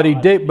 But he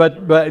did.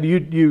 But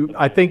you.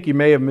 I think you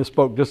may have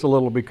misspoke just a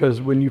little, because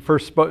when you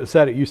first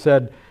said it, you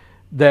said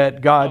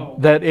that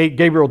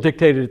Gabriel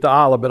dictated it to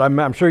Allah. But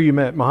I'm sure you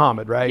meant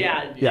Muhammad, right?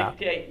 Yeah.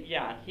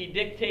 He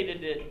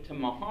dictated it to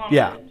Muhammad.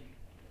 Yeah.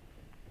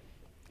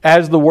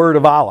 As the word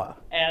of Allah.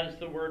 As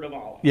the word of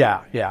Allah.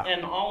 Yeah.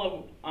 And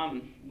Allah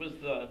was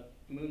the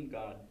moon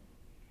god.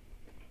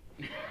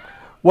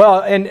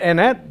 Well, and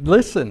that,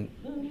 listen,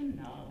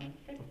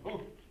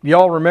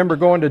 y'all remember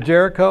going to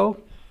Jericho?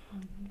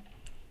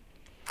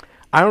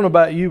 I don't know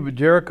about you, but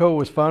Jericho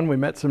was fun. We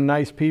met some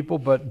nice people,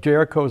 but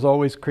Jericho's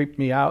always creeped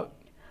me out.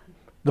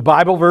 The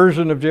Bible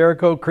version of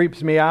Jericho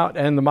creeps me out,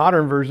 and the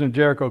modern version of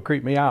Jericho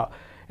creeped me out.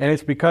 And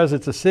it's because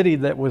it's a city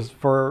that was,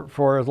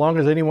 for as long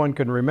as anyone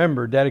can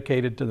remember,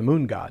 dedicated to the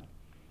moon god.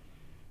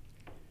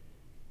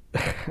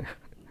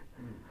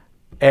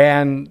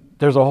 And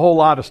there's a whole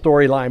lot of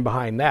storyline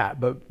behind that.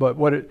 But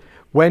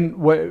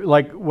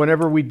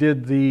whenever we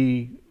did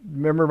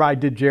remember I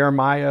did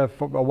Jeremiah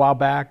a while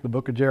back, the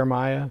book of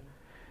Jeremiah,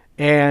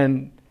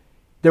 and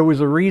there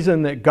was a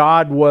reason that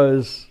God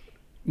was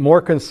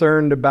more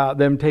concerned about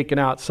them taking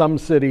out some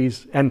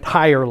cities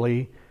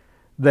entirely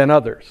than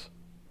others.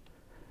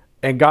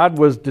 And God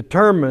was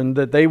determined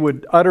that they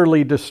would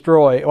utterly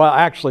destroy. Well,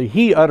 actually,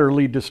 He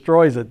utterly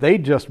destroys it. They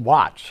just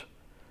watch.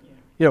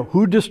 You know,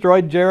 who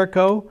destroyed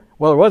Jericho?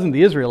 Well, it wasn't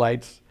the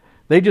Israelites.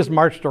 They just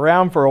marched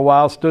around for a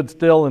while, stood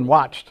still, and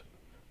watched.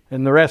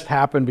 And the rest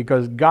happened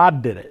because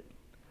God did it.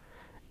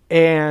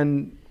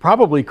 And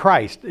probably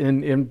Christ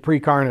in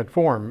pre-carnate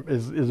form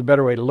is a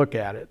better way to look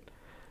at it.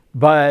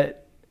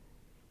 But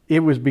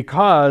it was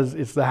because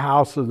it's the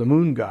house of the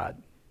moon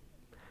god.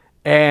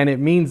 And it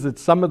means that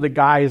some of the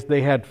guys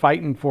they had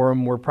fighting for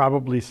them were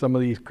probably some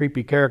of these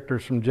creepy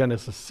characters from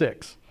Genesis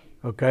 6.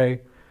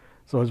 Okay?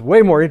 So it's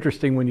way more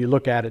interesting when you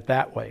look at it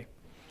that way.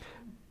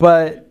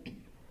 But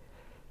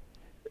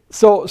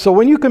so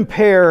when you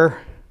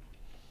compare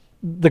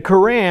the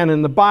Quran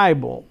and the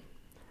Bible,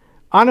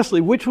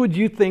 honestly, which would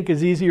you think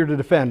is easier to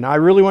defend? Now, I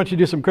really want you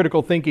to do some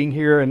critical thinking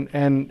here,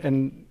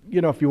 and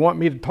you know, if you want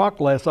me to talk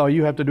less, all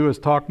you have to do is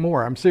talk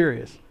more. I'm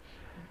serious.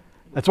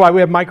 That's why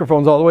we have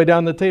microphones all the way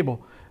down the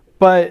table.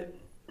 But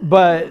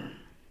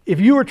if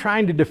you were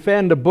trying to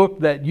defend a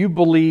book that you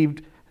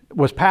believed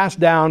was passed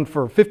down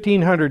for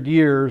 1,500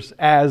 years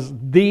as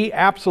the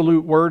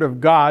absolute word of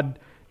God,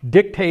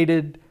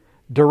 dictated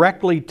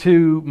directly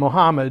to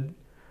Muhammad,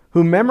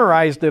 who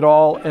memorized it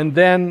all, and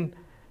then,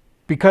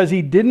 because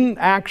he didn't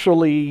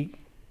actually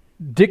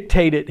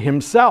dictate it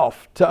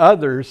himself to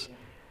others,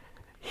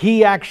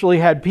 he actually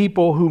had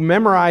people who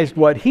memorized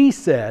what he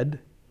said,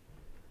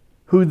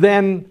 who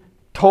then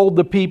told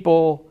the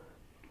people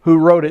who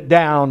wrote it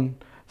down.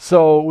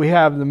 So we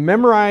have the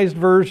memorized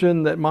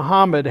version that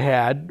Muhammad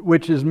had,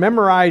 which is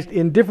memorized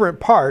in different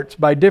parts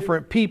by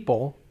different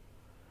people.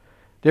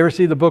 Did you ever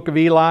see the Book of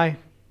Eli?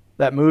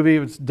 That movie,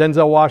 it's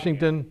Denzel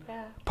Washington,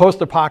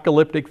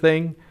 post-apocalyptic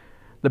thing.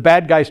 The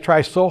bad guys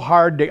try so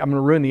hard I'm going to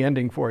ruin the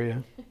ending for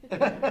you.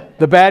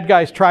 The bad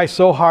guys try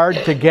so hard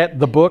to get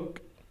the book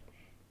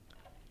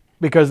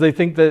because they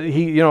think that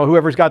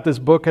whoever's got this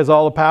book has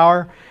all the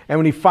power. And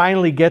when he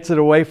finally gets it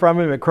away from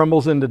him, it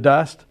crumbles into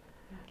dust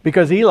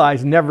because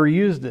Eli's never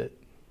used it.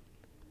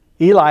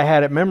 Eli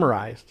had it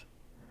memorized.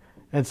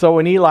 And so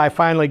when Eli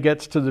finally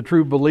gets to the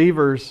true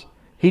believers,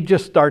 he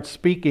just starts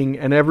speaking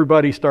and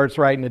everybody starts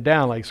writing it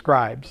down like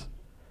scribes.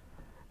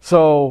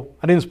 So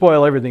I didn't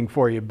spoil everything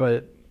for you,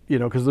 but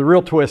because the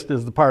real twist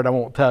is the part I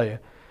won't tell you.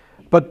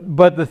 But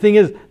the thing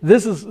is,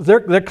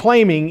 they're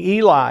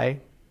claiming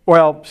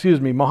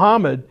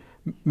Muhammad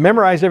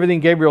memorized everything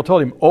Gabriel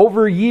told him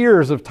over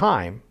years of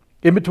time,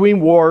 in between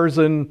wars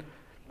and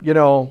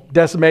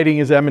decimating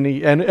his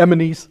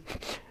enemies,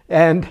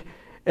 and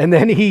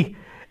then he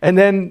And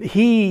then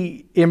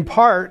he, in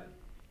part,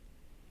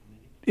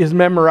 is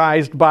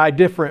memorized by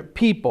different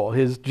people,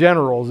 his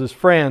generals, his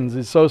friends,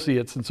 his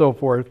associates, and so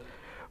forth,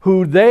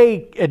 who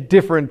they, at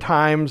different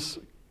times,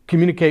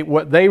 communicate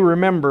what they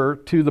remember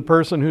to the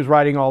person who's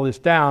writing all this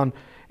down.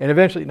 And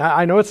eventually, now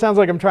I know it sounds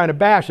like I'm trying to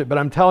bash it, but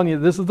I'm telling you,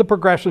 this is the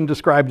progression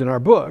described in our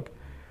book.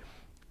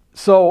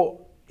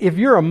 So if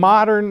you're a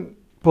modern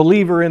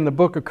believer in the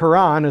book of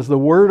Quran as the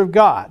Word of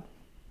God,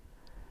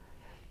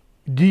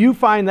 do you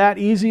find that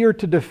easier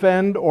to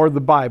defend or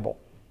the Bible?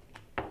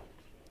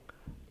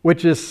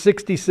 Which is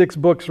 66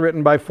 books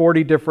written by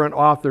 40 different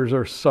authors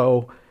or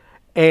so,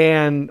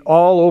 and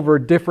all over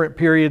different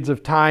periods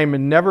of time,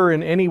 and never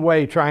in any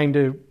way trying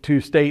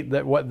to state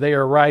that what they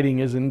are writing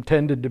is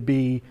intended to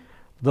be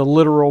the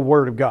literal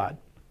Word of God.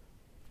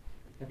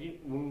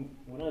 When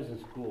I was in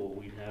school,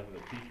 we'd have a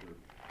teacher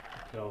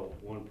tell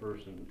one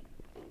person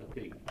a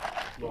big,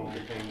 long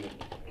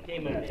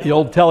thing that The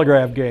old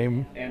telegraph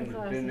game. and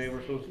then they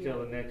were supposed to tell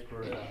the next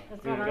person.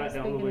 That's Then what it I got was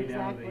down all the way thinking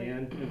down to the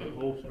exactly. end, and the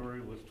whole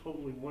story was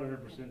totally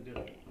 100%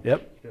 different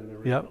Yep. than the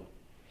Yep. original.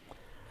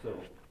 So,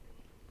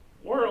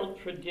 Oral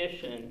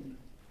tradition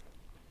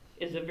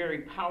is a very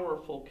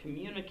powerful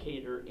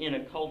communicator in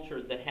a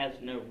culture that has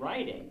no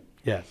writing.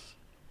 Yes.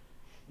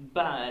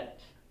 But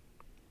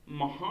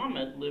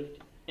Muhammad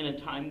lived in a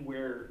time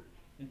where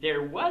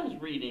there was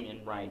reading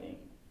and writing.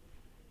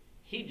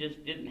 He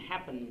just didn't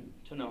happen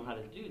to know how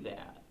to do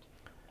that.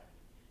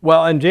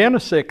 Well, and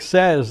Janosik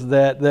says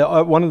that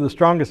one of the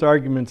strongest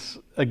arguments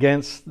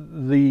against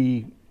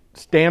the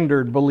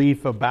standard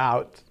belief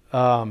about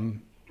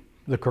the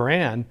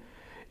Quran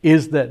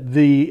is that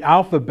the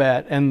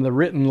alphabet and the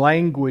written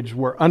language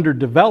were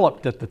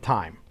underdeveloped at the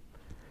time.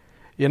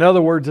 In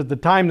other words, at the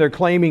time they're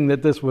claiming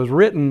that this was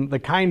written, the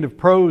kind of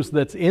prose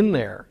that's in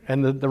there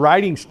and the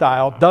writing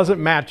style doesn't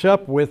match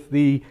up with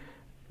the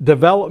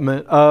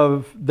development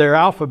of their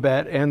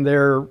alphabet and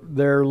their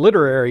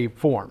literary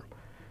form.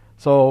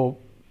 So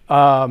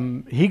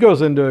he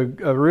goes into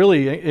a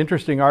really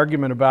interesting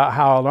argument about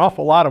how an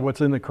awful lot of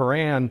what's in the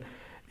Quran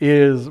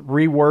is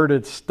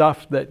reworded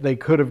stuff that they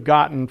could have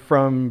gotten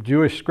from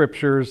Jewish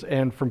scriptures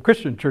and from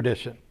Christian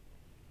tradition,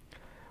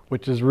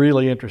 which is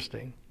really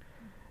interesting.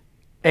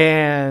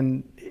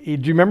 And do you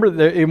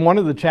remember in one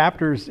of the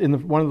chapters,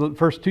 one of the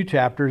first two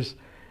chapters,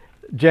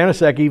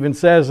 Janosek even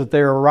says that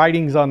there are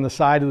writings on the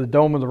side of the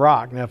Dome of the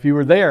Rock. Now, if you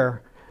were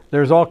there,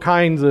 there's all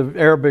kinds of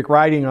Arabic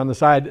writing on the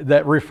side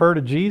that refer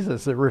to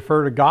Jesus, that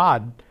refer to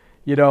God,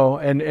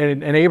 and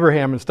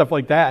Abraham and stuff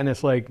like that. And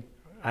it's like,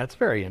 that's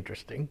very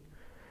interesting,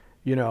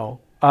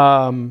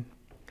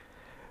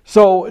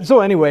 So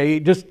anyway,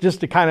 just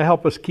to kind of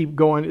help us keep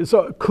going.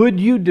 So could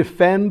you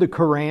defend the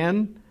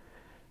Quran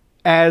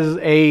as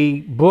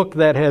a book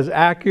that has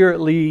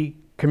accurately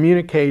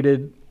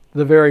communicated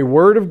the very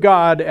Word of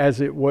God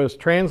as it was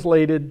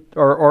translated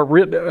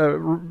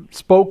or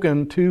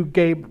spoken to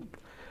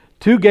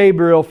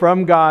Gabriel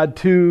from God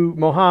to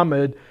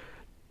Muhammad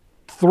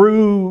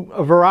through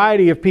a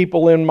variety of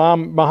people in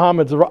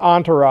Muhammad's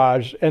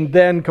entourage, and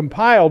then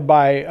compiled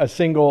by a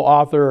single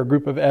author or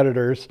group of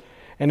editors,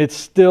 and it's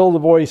still the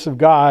voice of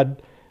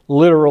God,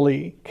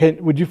 literally?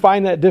 Would you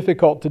find that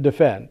difficult to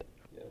defend?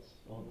 yes,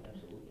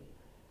 absolutely.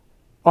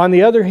 On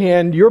the other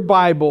hand, your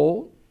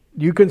Bible,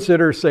 you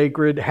consider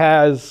sacred,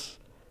 has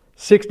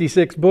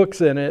 66 books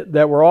in it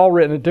that were all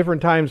written at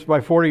different times by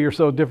 40 or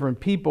so different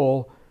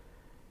people.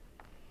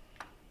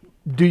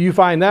 Do you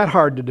find that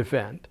hard to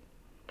defend?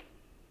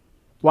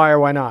 Why or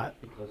why not?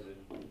 Because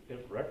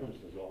it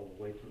references all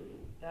the way through.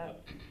 That's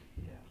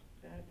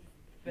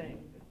the thing.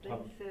 The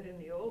things said in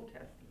the Old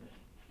Testament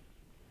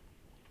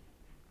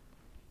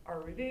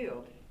are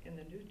revealed in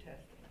the New Testament.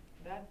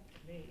 That,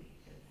 to me,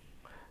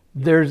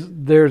 is,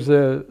 There's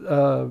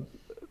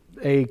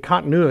a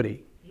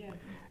continuity. yeah.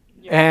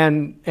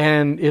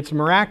 And it's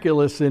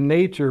miraculous in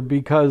nature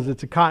because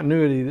it's a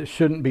continuity that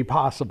shouldn't be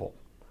possible,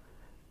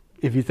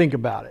 if you think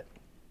about it.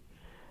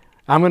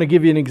 I'm going to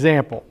give you an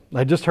example.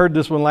 I just heard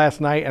this one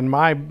last night, and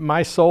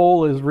my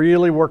soul is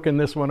really working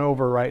this one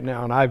over right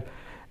now. And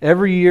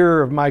every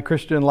year of my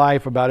Christian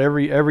life, about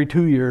every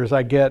 2 years,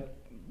 I get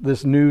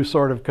this new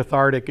sort of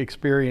cathartic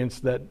experience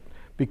that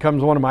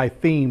becomes one of my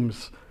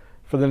themes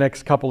for the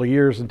next couple of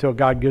years until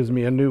God gives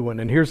me a new one.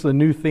 And here's the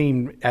new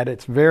theme at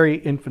its very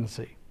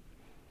infancy.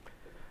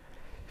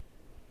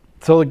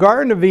 So the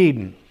Garden of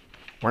Eden,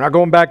 we're not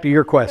going back to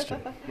your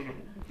question.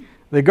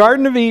 The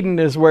Garden of Eden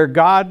is where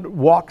God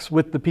walks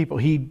with the people.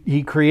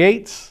 He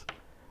creates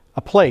a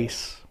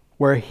place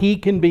where he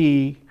can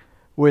be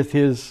with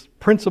his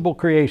principal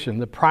creation,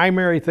 the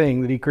primary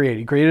thing that he created.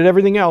 He created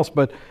everything else,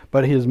 but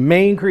his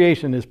main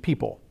creation is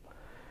people.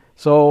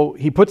 So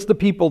he puts the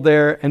people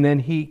there, and then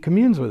he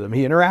communes with them.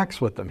 He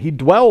interacts with them. He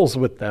dwells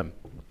with them.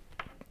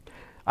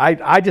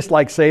 I just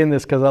like saying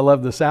this because I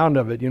love the sound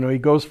of it. He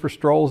goes for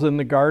strolls in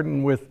the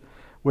garden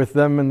with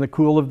them in the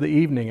cool of the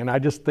evening. And I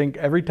just think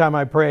every time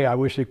I pray, I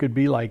wish it could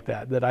be like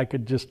that I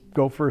could just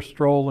go for a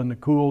stroll in the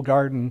cool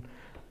garden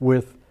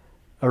with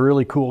a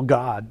really cool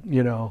God,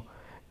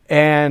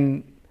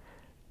 And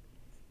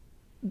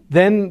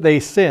then they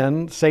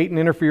sin. Satan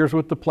interferes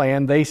with the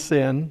plan. They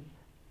sin.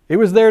 It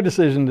was their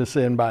decision to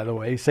sin, by the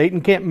way.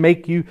 Satan can't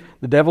make you.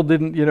 The devil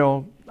didn't,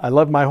 I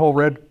love my whole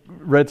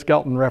Red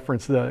Skelton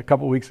reference a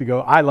couple weeks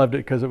ago. I loved it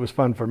because it was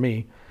fun for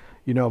me.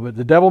 But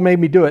the devil made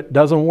me do it.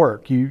 Doesn't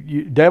work.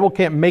 Devil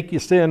can't make you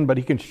sin, but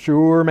he can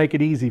sure make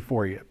it easy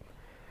for you.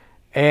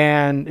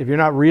 And if you're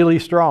not really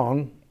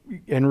strong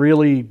and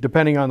really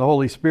depending on the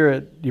Holy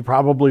Spirit, you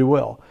probably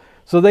will.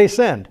 So they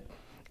sinned.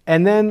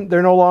 And then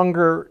they're no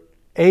longer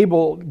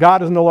able,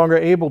 God is no longer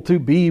able to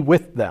be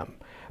with them.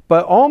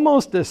 But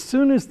almost as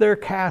soon as they're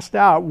cast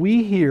out,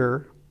 we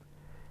hear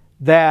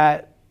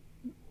that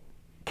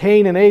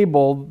Cain and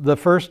Abel, the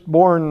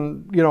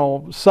firstborn,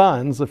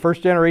 sons, the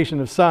first generation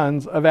of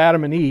sons of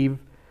Adam and Eve,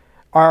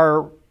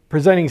 are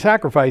presenting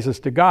sacrifices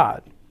to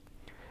God.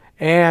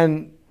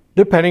 And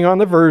depending on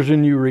the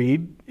version you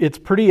read, it's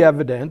pretty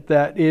evident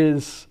that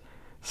is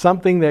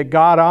something that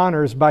God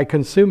honors by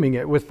consuming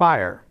it with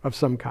fire of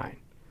some kind.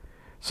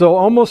 So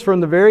almost from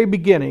the very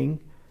beginning,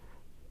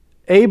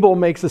 Abel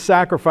makes a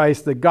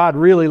sacrifice that God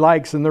really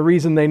likes, and the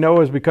reason they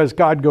know is because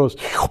God goes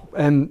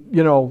and,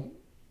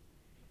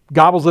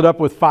 gobbles it up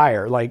with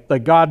fire. Like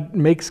God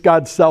makes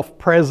God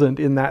self-present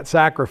in that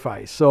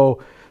sacrifice.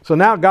 So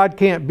now God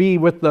can't be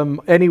with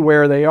them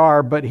anywhere they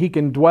are, but he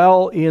can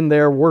dwell in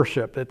their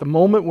worship. At the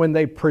moment when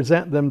they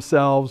present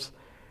themselves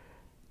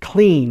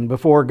clean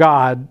before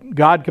God,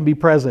 God can be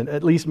present,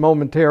 at least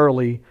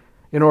momentarily,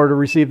 in order to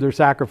receive their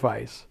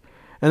sacrifice.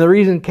 And the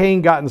reason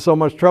Cain got in so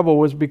much trouble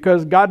was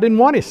because God didn't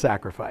want his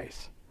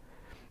sacrifice.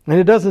 And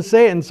it doesn't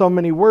say it in so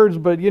many words,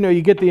 but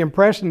you get the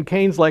impression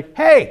Cain's like,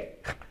 hey,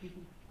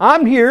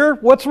 I'm here.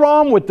 What's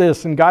wrong with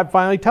this? And God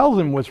finally tells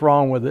him what's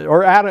wrong with it.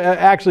 Or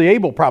actually,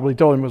 Abel probably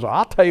told him,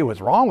 I'll tell you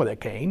what's wrong with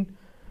it, Cain.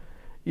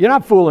 You're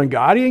not fooling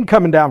God. He ain't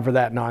coming down for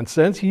that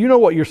nonsense. You know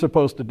what you're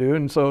supposed to do.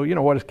 And so,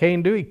 what does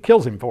Cain do? He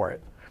kills him for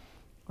it.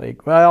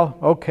 Like, well,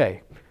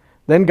 okay.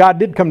 Then God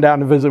did come down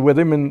to visit with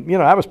him, and,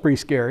 that was pretty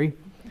scary.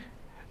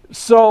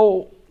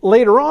 So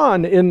later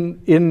on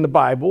in the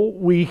Bible,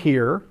 we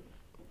hear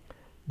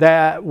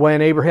that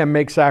when Abraham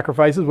makes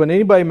sacrifices, when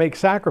anybody makes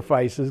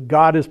sacrifices,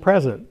 God is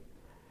present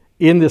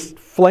in this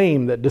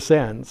flame that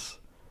descends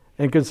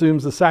and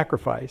consumes the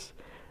sacrifice.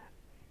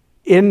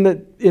 In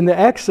the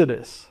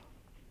Exodus,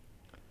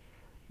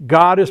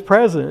 God is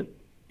present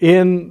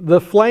in the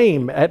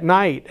flame at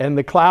night and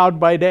the cloud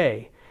by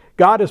day.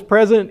 God is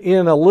present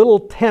in a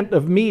little tent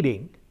of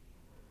meeting,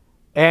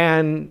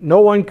 and no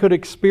one could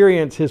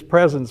experience his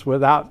presence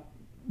without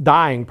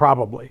dying,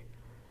 probably.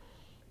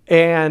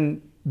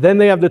 And then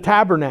they have the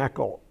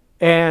tabernacle.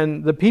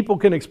 And the people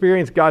can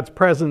experience God's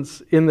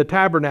presence in the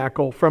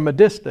tabernacle from a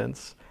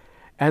distance.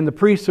 And the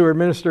priests who are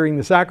administering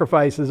the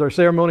sacrifices are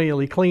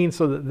ceremonially clean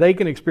so that they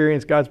can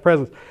experience God's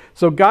presence.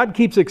 So God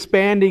keeps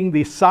expanding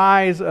the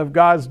size of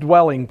God's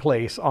dwelling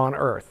place on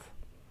earth.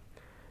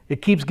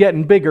 It keeps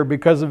getting bigger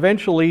because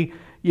eventually,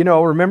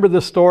 remember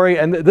the story,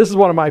 and this is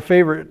one of my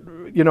favorite,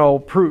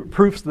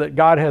 proofs that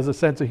God has a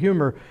sense of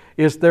humor,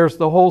 is there's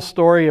the whole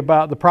story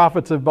about the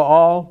prophets of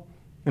Baal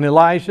and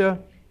Elijah.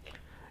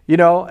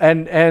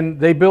 And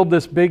they build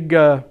this big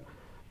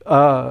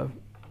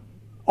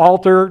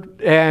altar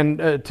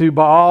and to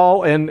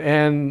Baal,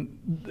 and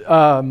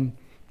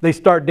they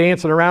start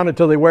dancing around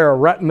until they wear a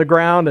rut in the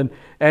ground, and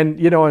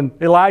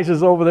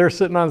Elijah's over there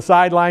sitting on the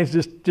sidelines,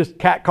 just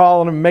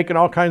catcalling them, making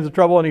all kinds of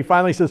trouble, and he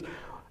finally says,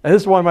 and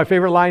this is one of my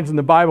favorite lines in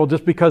the Bible,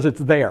 just because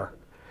it's there.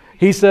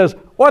 He says,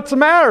 "What's the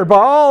matter,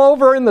 Baal?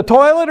 Over in the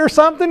toilet or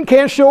something?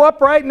 Can't show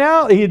up right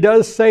now?" He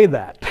does say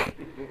that.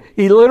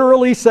 He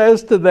literally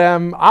says to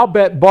them, "I'll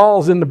bet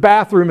Baal's in the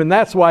bathroom, and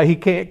that's why he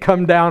can't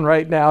come down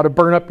right now to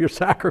burn up your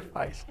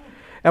sacrifice."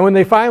 And when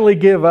they finally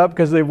give up,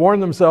 because they've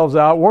worn themselves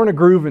out, worn a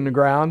groove in the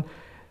ground,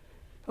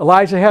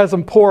 Elijah has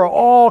them pour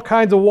all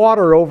kinds of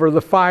water over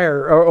the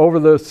fire, or over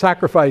the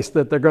sacrifice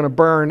that they're going to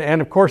burn.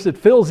 And of course, it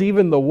fills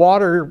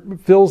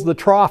the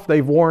trough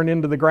they've worn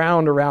into the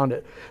ground around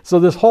it. So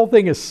this whole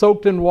thing is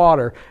soaked in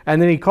water.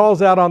 And then he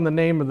calls out on the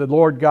name of the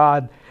Lord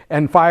God,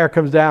 and fire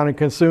comes down and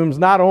consumes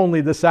not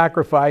only the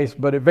sacrifice,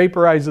 but it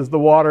vaporizes the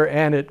water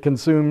and it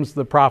consumes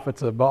the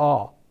prophets of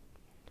Baal.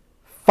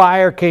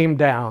 Fire came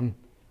down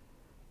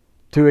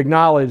to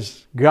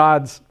acknowledge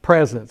God's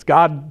presence.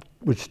 God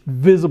was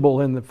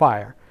visible in the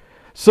fire.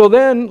 So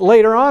then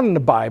later on in the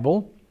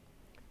Bible,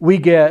 we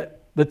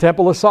get the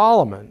Temple of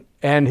Solomon,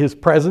 and his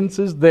presence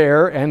is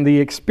there, and the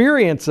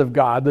experience of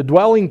God, the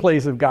dwelling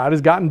place of God,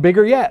 has gotten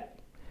bigger yet.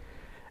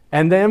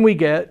 And then we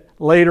get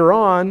later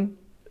on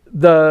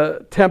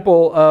the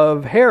Temple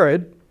of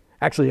Herod.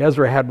 Actually,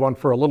 Ezra had one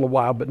for a little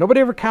while, but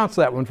nobody ever counts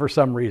that one for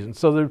some reason.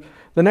 So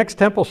the next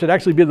temple should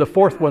actually be the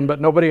fourth one,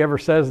 but nobody ever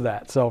says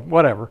that, so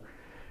whatever.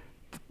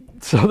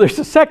 So there's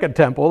a second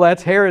temple,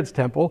 that's Herod's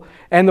temple,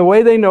 and the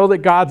way they know that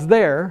God's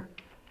there,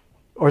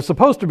 or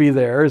supposed to be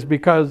there, is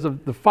because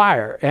of the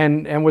fire.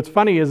 And what's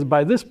funny is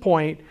by this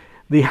point,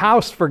 the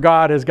house for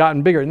God has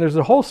gotten bigger. And there's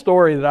a whole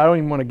story that I don't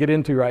even want to get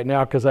into right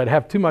now because I'd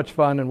have too much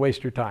fun and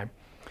waste your time.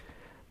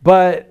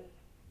 But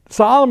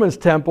Solomon's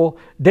temple,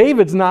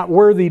 David's not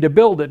worthy to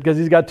build it because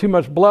he's got too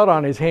much blood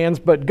on his hands,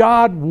 but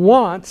God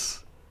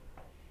wants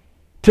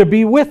to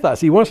be with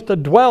us. He wants to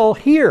dwell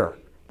here.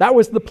 That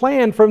was the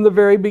plan from the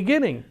very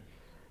beginning,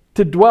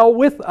 to dwell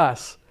with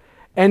us.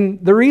 And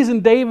the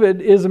reason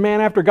David is a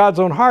man after God's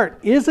own heart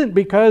isn't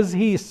because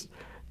he's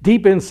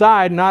deep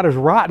inside not as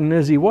rotten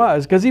as he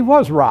was, because he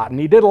was rotten.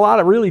 He did a lot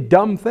of really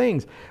dumb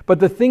things. But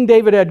the thing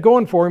David had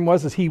going for him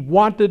was he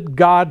wanted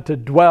God to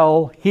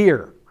dwell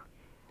here.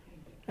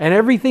 And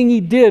everything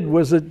he did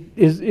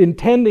is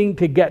intending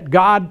to get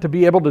God to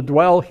be able to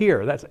dwell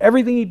here. That's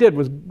everything he did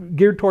was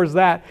geared towards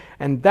that.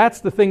 And that's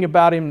the thing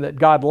about him that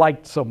God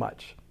liked so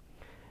much.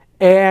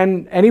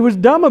 And he was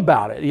dumb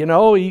about it. You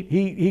know,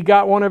 he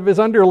got one of his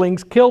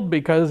underlings killed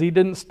because he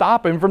didn't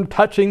stop him from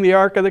touching the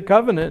Ark of the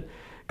Covenant.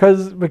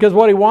 Because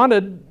what he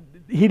wanted,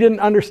 he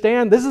didn't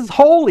understand. This is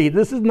holy.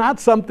 This is not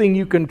something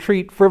you can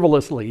treat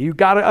frivolously. You've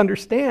got to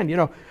understand, you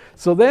know.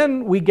 So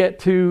then we get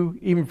to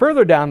even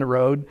further down the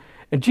road,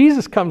 and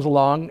Jesus comes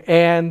along,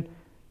 and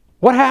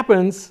what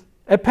happens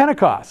at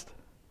Pentecost?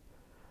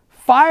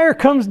 Fire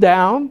comes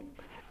down,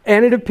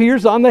 and it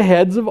appears on the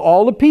heads of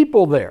all the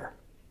people there.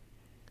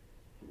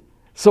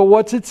 So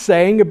what's it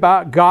saying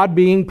about God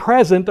being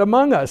present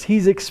among us?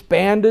 He's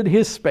expanded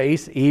his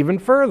space even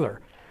further.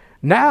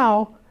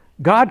 Now,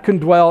 God can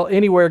dwell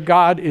anywhere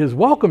God is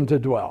welcome to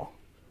dwell.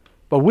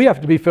 But we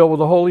have to be filled with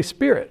the Holy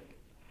Spirit.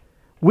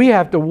 We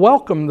have to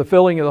welcome the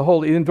filling of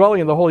the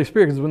indwelling of the Holy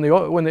Spirit, because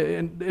when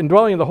the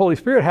indwelling of the Holy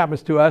Spirit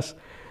happens to us,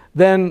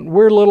 then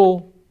we're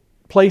little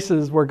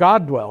places where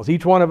God dwells.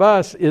 Each one of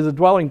us is a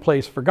dwelling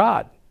place for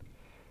God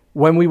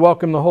when we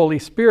welcome the Holy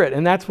Spirit.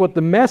 And that's what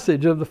the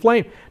message of the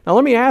flame. Now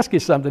let me ask you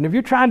something. If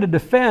you're trying to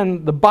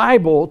defend the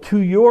Bible to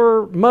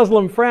your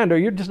Muslim friend or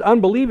your just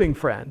unbelieving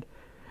friend,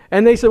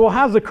 and they say, well,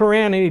 how's the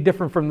Quran any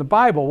different from the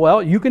Bible?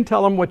 Well, you can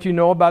tell them what you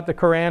know about the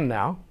Quran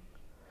now.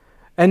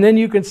 And then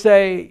you can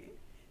say,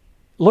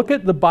 look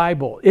at the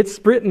Bible. It's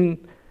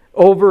written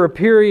over a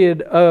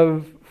period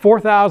of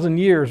 4,000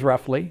 years,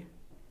 roughly.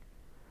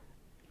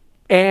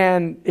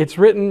 And it's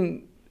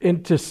written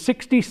into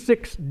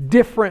 66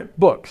 different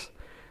books.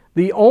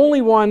 The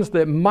only ones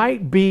that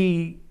might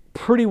be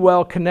pretty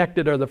well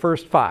connected are the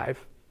first 5.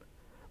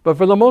 But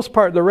for the most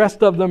part, the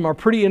rest of them are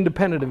pretty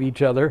independent of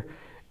each other,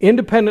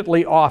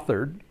 independently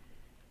authored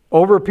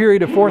over a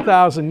period of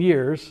 4,000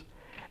 years.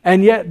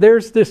 And yet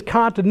there's this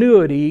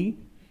continuity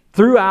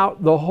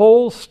throughout the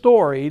whole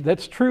story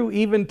that's true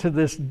even to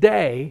this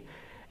day.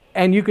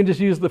 And you can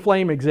just use the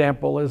flame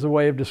example as a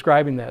way of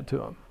describing that to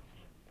them.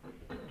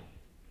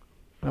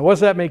 Now, what does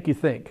that make you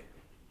think?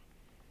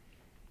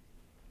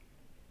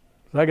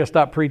 So I got to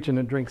stop preaching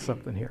and drink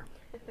something here.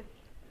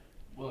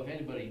 Well, if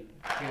anybody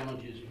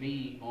challenges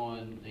me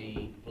on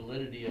the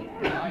validity of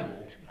the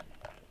Bible,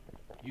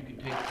 you can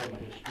take it from a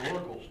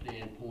historical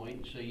standpoint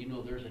and say, you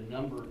know, there's a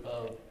number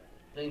of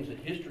things that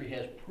history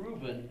has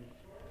proven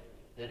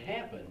that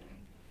happened.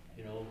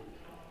 You know,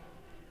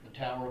 the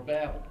Tower of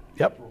Babel,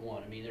 Yep. for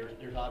one. I mean,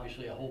 there's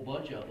obviously a whole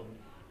bunch of them,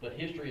 but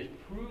history has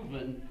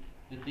proven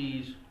that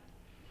these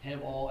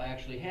have all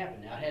actually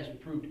happened. Now, it hasn't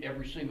proved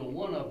every single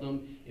one of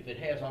them. If it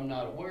has, I'm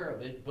not aware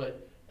of it,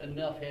 but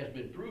enough has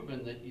been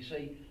proven that you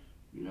say,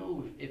 you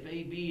know, if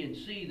A, B, and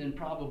C, then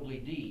probably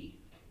D.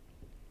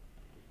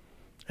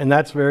 And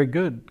that's very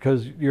good,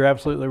 because you're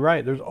absolutely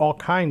right. There's all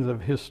kinds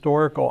of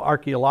historical,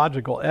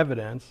 archaeological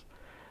evidence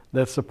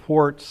that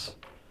supports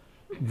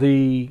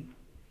the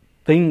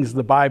things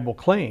the Bible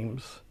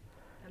claims.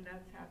 And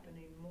that's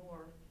happening more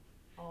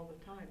all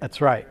the time.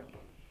 That's right.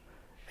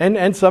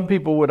 And some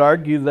people would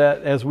argue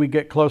that as we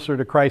get closer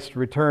to Christ's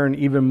return,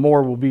 even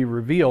more will be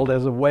revealed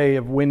as a way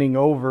of winning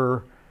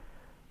over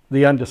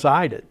the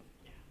undecided.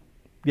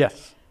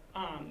 Yes?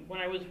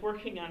 When I was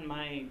working on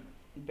my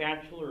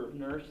Bachelor of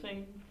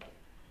Nursing,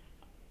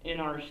 in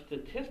our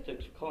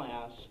statistics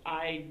class,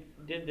 I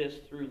did this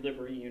through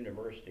Liberty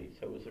University,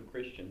 so it was a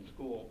Christian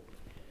school.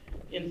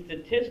 In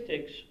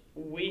statistics,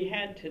 we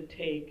had to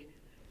take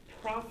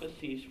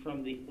prophecies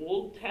from the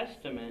Old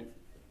Testament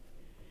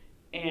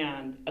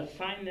and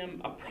assign them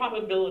a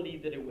probability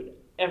that it would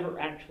ever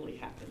actually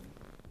happen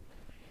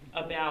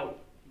about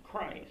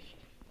Christ.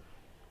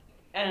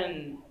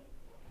 And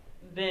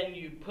then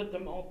you put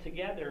them all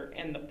together,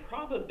 and the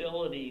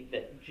probability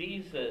that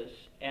Jesus,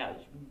 as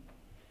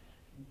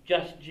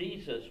just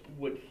Jesus,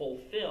 would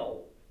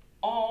fulfill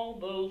all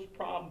those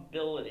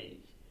probabilities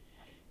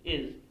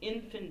is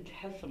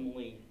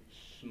infinitesimally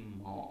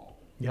small.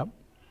 Yep.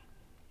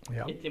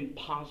 It's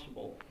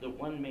impossible that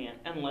one man,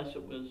 unless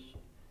it was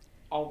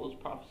all those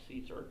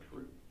prophecies are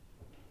true.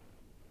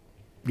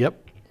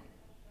 Yep.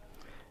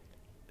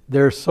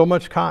 There's so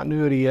much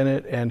continuity in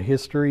it, and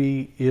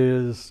history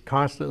is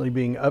constantly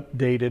being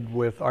updated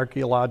with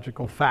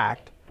archaeological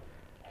fact.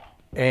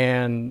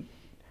 And,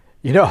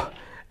 you know,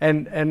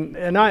 and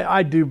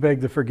I do beg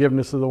the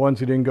forgiveness of the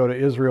ones who didn't go to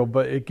Israel,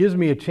 but it gives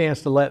me a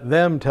chance to let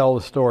them tell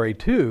the story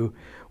too.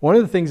 One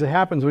of the things that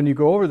happens when you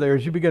go over there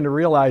is you begin to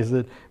realize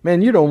that,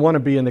 man, you don't want to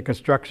be in the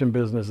construction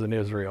business in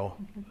Israel.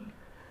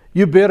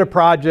 You bid a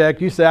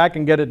project, you say I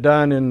can get it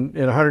done in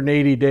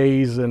 180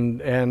 days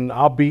and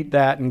I'll beat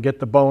that and get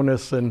the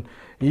bonus, and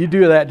you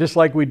do that just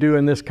like we do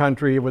in this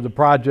country with a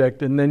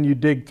project, and then you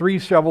dig 3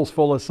 shovels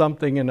full of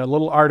something and a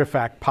little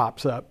artifact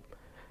pops up.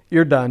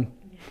 You're done.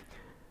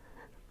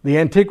 The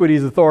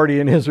Antiquities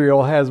Authority in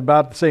Israel has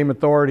about the same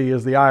authority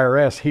as the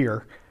IRS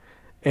here.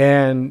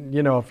 And,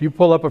 you know, if you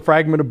pull up a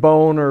fragment of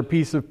bone or a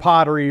piece of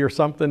pottery or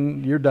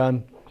something, you're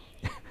done.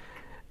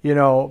 You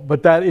know,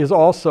 but that is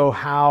also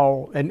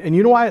how, and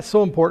you know why it's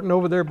so important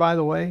over there, by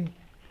the way?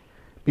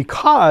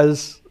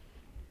 Because,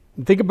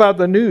 think about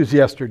the news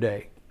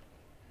yesterday.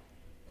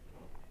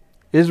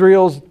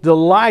 Israel's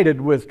delighted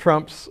with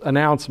Trump's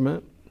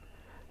announcement.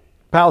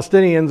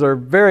 Palestinians are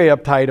very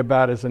uptight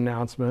about his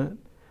announcement.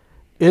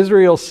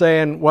 Israel's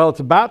saying, well, it's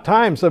about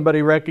time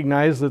somebody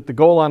recognized that the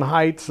Golan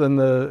Heights and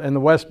the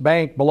West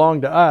Bank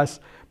belong to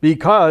us,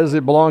 because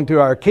it belonged to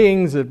our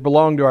kings, it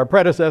belonged to our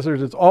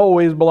predecessors, it's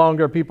always belonged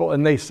to our people.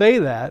 And they say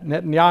that.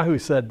 Netanyahu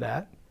said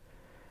that.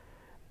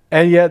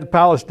 And yet the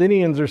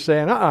Palestinians are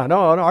saying, no,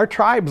 our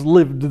tribes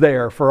lived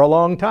there for a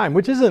long time,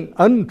 which isn't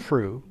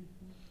untrue.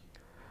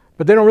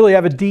 But they don't really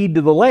have a deed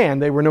to the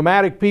land. They were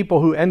nomadic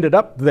people who ended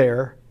up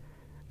there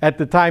at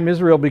the time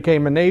Israel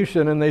became a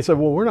nation, and they said,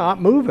 well, we're not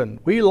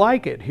moving. We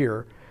like it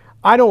here.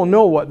 I don't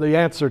know what the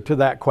answer to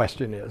that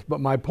question is,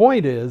 but my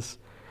point is,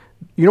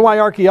 you know why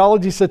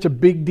archaeology is such a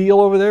big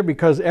deal over there?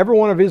 Because every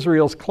one of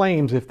Israel's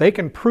claims, if they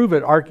can prove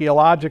it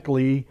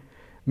archaeologically,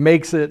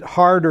 makes it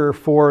harder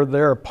for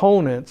their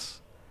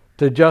opponents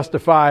to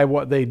justify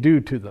what they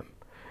do to them.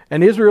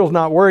 And Israel's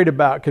not worried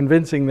about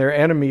convincing their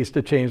enemies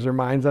to change their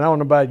minds. And I don't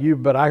know about you,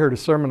 but I heard a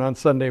sermon on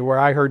Sunday where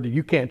I heard that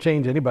you can't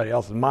change anybody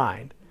else's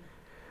mind.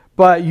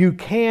 But you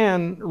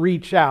can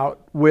reach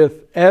out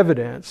with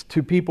evidence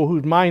to people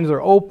whose minds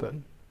are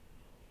open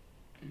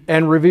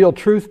and reveal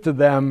truth to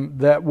them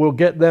that will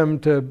get them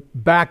to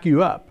back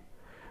you up.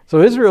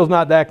 So Israel's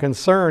not that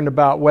concerned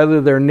about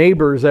whether their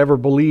neighbors ever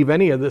believe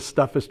any of this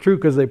stuff is true,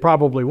 because they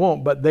probably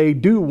won't. But they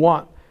do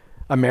want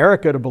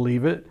America to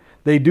believe it.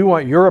 They do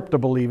want Europe to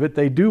believe it.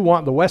 They do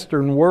want the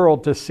Western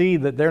world to see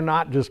that they're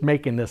not just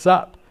making this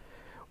up.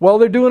 Well,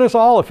 they're doing us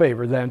all a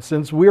favor then,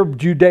 since we're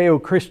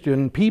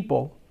Judeo-Christian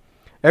people.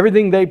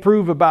 Everything they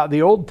prove about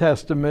the Old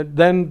Testament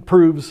then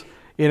proves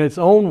in its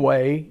own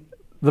way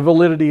the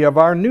validity of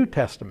our New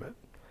Testament.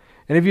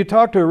 And if you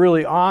talk to a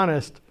really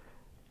honest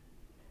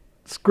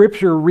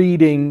scripture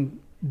reading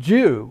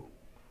Jew,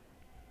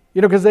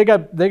 you know, because they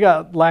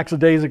got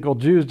lackadaisical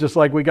Jews just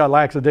like we got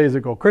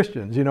lackadaisical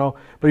Christians, you know.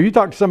 But if you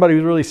talk to somebody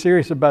who's really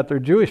serious about their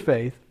Jewish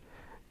faith,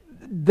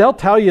 they'll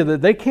tell you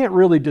that they can't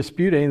really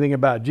dispute anything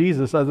about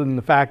Jesus other than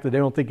the fact that they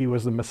don't think he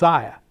was the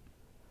Messiah.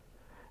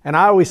 And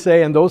I always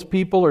say, and those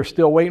people are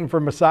still waiting for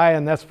Messiah,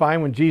 and that's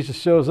fine. When Jesus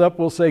shows up,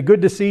 we'll say,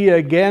 good to see you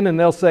again, and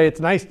they'll say, it's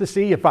nice to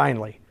see you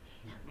finally.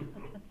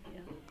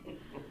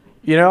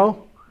 You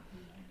know?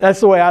 That's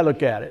the way I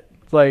look at it.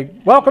 It's like,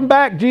 welcome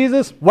back,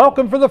 Jesus.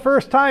 Welcome for the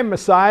first time,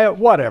 Messiah.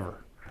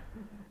 Whatever.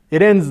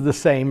 It ends the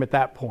same at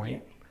that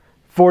point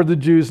for the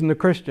Jews and the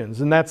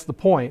Christians, and that's the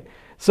point.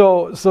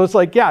 So it's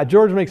like, yeah,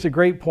 George makes a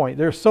great point.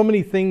 There's so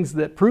many things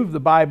that prove the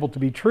Bible to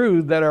be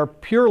true that are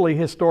purely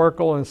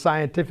historical and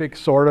scientific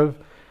sort of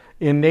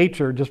in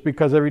nature, just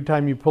because every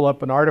time you pull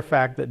up an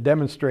artifact that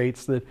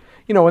demonstrates that,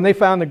 you know, when they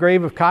found the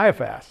grave of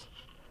Caiaphas,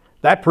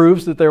 that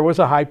proves that there was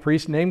a high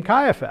priest named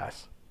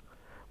Caiaphas.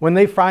 When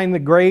they find the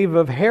grave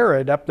of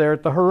Herod up there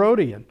at the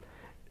Herodian,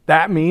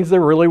 that means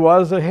there really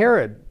was a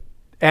Herod.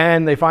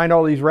 And they find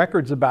all these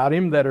records about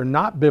him that are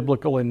not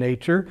biblical in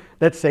nature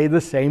that say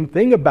the same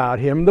thing about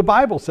him the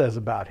Bible says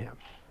about him.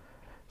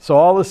 So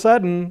all of a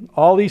sudden,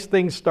 all these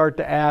things start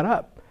to add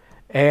up.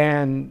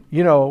 And,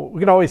 you know, we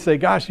can always say,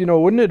 gosh, you know,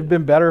 wouldn't it have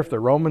been better if the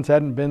Romans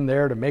hadn't been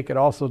there to make it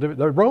all so different?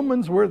 The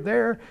Romans were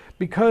there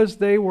because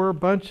they were a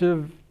bunch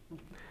of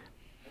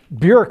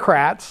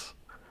bureaucrats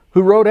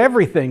who wrote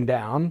everything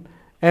down,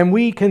 and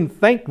we can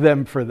thank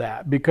them for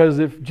that, because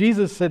if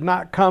Jesus had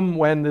not come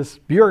when this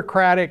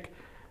bureaucratic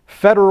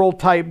federal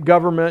type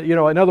government, you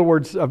know, in other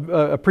words,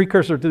 a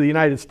precursor to the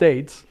United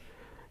States,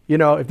 you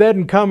know, if they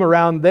hadn't come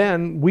around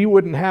then, we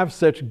wouldn't have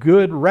such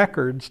good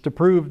records to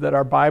prove that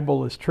our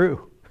Bible is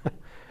true.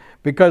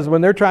 Because when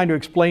they're trying to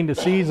explain to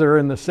Caesar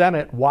and the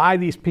Senate why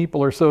these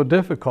people are so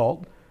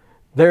difficult,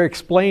 they're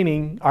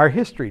explaining our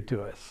history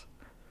to us.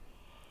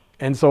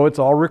 And so it's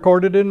all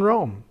recorded in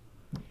Rome.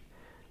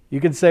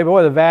 You can say,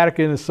 boy, the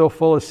Vatican is so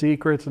full of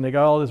secrets and they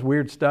got all this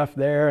weird stuff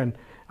there. And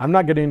I'm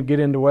not going to get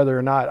into whether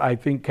or not I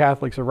think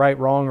Catholics are right,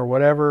 wrong, or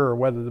whatever, or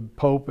whether the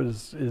Pope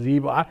is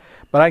evil.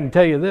 But I can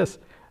tell you this.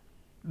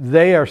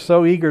 They are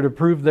so eager to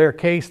prove their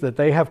case that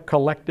they have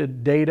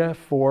collected data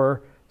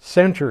for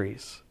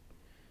centuries.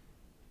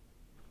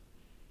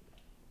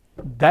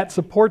 That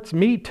supports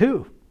me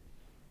too.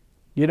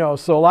 You know,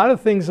 so a lot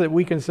of things that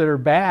we consider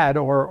bad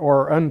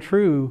or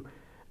untrue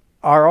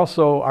are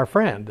also our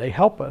friend. They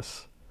help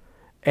us.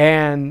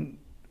 And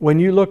when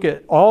you look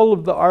at all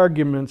of the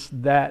arguments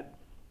that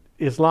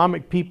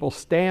Islamic people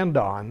stand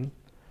on,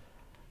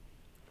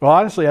 well,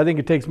 honestly, I think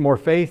it takes more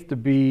faith to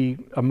be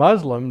a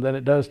Muslim than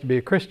it does to be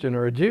a Christian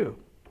or a Jew.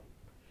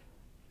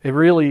 It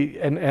really,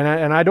 and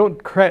I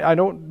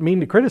don't mean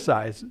to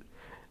criticize,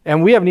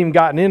 and we haven't even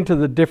gotten into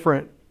the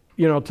different,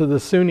 to the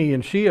Sunni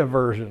and Shia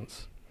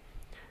versions.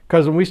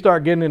 Because when we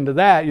start getting into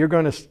that, you're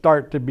going to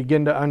start to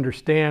begin to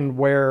understand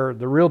where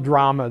the real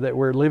drama that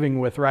we're living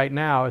with right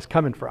now is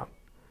coming from.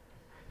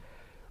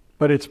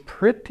 But it's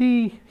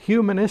pretty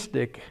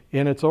humanistic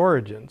in its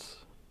origins.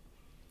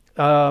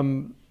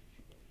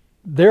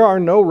 There are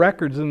no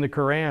records in the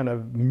Quran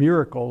of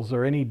miracles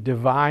or any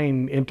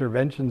divine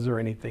interventions or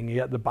anything,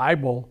 yet the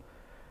Bible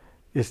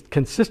is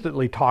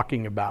consistently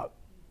talking about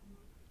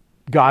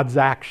God's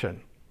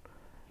action.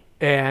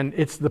 And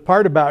it's the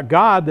part about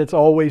God that's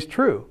always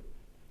true.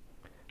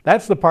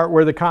 That's the part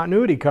where the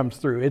continuity comes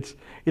through.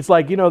 It's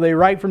like, they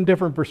write from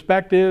different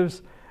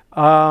perspectives.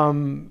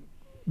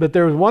 But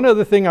there was one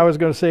other thing I was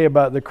going to say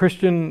about the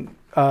Christian,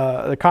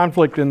 the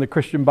conflict in the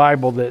Christian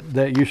Bible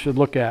that you should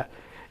look at,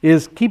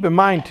 is keep in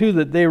mind too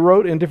that they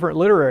wrote in different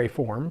literary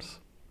forms.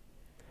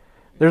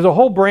 There's a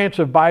whole branch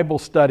of Bible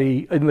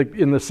study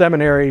in the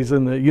seminaries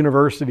and the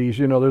universities.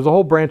 There's a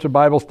whole branch of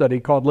Bible study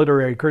called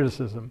literary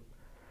criticism,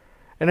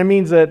 and it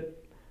means that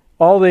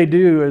all they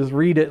do is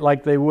read it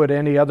like they would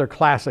any other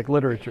classic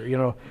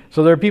literature.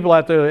 So there are people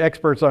out there,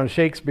 experts on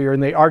Shakespeare,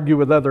 and they argue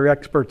with other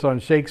experts on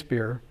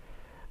Shakespeare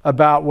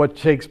about what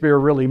Shakespeare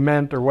really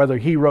meant, or whether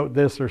he wrote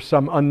this or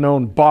some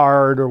unknown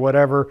bard or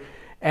whatever.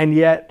 And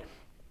yet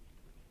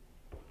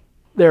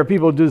there are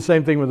people who do the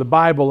same thing with the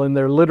Bible, and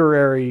they're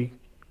literary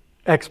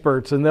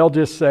experts, and they'll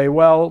just say,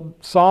 well,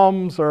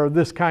 Psalms are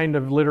this kind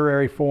of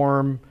literary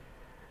form,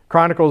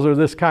 Chronicles are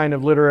this kind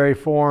of literary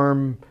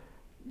form.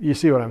 You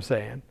see what I'm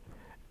saying?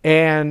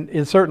 And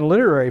in certain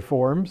literary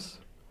forms,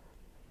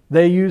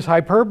 they use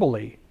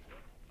hyperbole,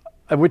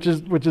 which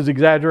is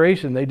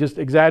exaggeration. They just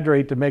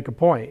exaggerate to make a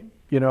point.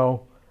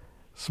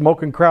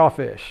 Smoking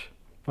crawfish,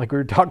 like we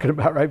were talking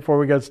about right before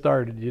we got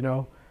started.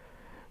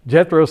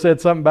 Jethro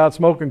said something about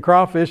smoking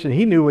crawfish, and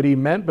he knew what he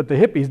meant, but the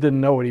hippies didn't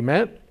know what he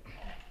meant.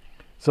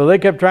 So they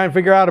kept trying to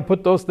figure out how to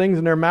put those things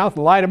in their mouth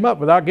and light them up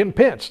without getting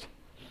pinched.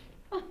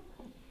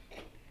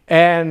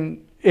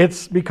 And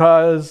it's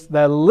because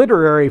the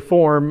literary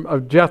form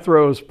of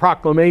Jethro's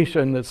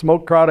proclamation that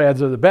smoked crawdads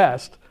are the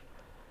best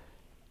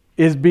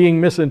is being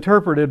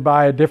misinterpreted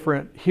by a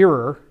different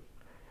hearer.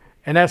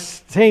 And that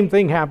same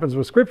thing happens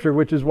with Scripture,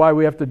 which is why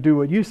we have to do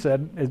what you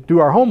said, is do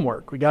our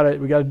homework. We got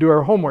to do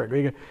our homework.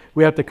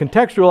 We have to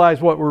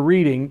contextualize what we're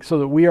reading so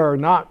that we are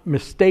not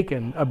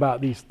mistaken about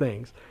these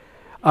things.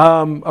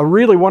 A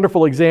really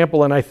wonderful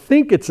example, and I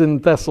think it's in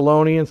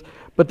Thessalonians,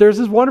 but there's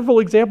this wonderful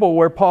example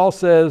where Paul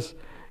says,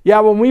 yeah,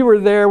 when we were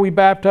there, we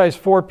baptized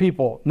 4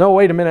 people. No,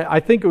 wait a minute. I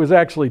think it was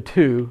actually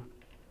 2.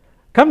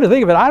 Come to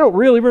think of it, I don't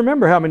really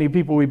remember how many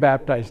people we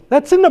baptized.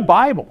 That's in the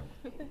Bible.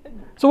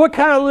 So what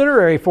kind of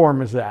literary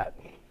form is that?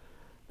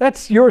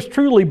 That's yours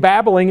truly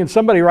babbling and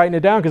somebody writing it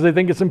down because they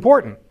think it's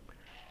important.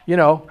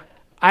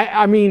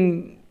 I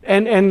mean,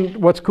 and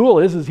what's cool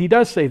is he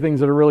does say things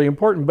that are really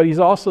important, but he's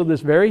also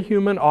this very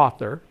human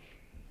author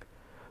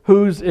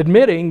who's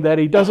admitting that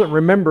he doesn't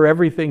remember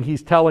everything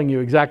he's telling you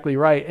exactly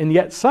right, and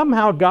yet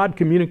somehow God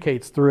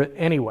communicates through it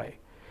anyway.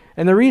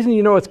 And the reason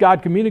you know it's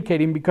God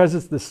communicating, because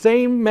it's the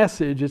same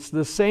message, it's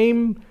the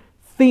same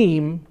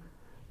theme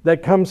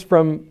that comes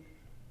from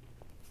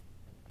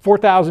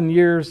 4,000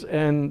 years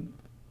and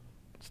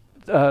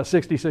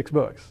 66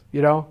 books,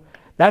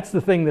 That's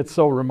the thing that's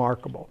so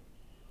remarkable.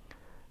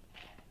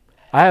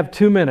 I have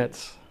 2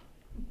 minutes.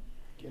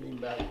 Getting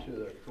back to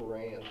the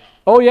Quran.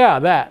 Oh yeah,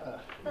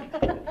 that.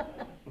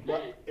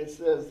 But it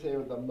says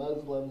here the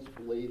Muslims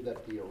believe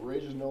that the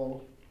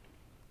original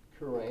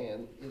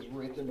Quran is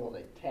written on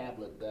a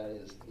tablet that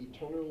is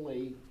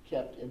eternally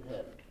kept in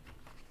heaven.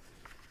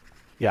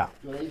 Yeah.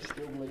 Do they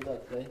still believe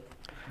that thing?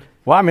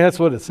 Well, I mean, that's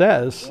what it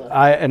says. Yeah.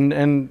 I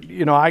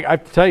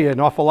have to tell you, an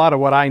awful lot of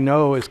what I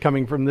know is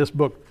coming from this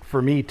book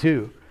for me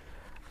too.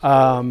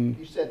 You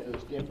said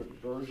there's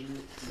different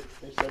versions.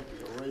 They said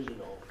the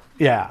original.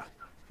 Yeah.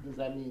 Does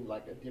that mean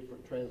like a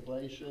different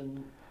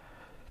translation?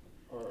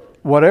 Or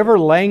Whatever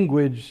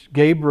language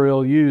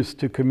Gabriel used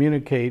to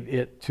communicate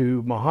it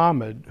to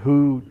Muhammad,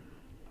 who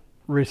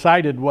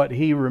recited what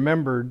he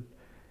remembered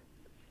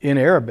in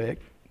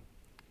Arabic,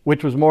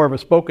 which was more of a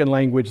spoken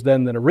language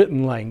than a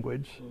written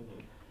language.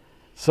 Mm-hmm.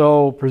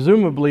 So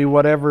presumably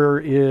whatever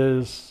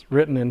is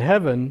written in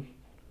heaven,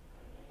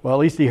 well, at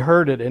least he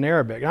heard it in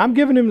Arabic. And I'm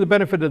giving him the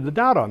benefit of the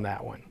doubt on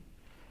that one.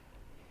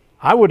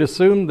 I would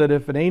assume that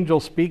if an angel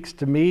speaks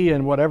to me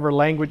in whatever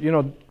language,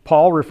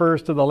 Paul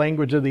refers to the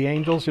language of the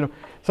angels.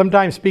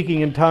 Sometimes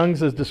speaking in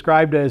tongues is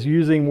described as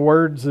using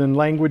words and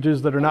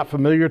languages that are not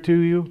familiar to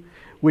you,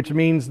 which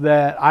means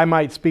that I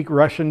might speak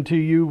Russian to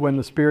you when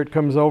the Spirit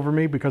comes over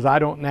me because I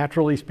don't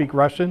naturally speak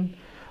Russian.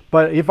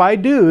 But if I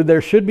do,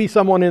 there should be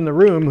someone in the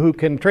room who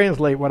can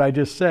translate what I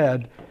just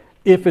said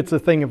if it's a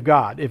thing of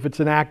God, if it's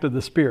an act of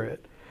the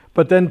Spirit.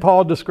 But then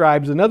Paul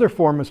describes another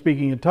form of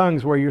speaking in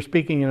tongues where you're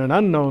speaking in an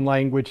unknown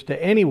language to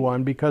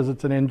anyone because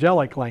it's an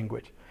angelic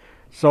language.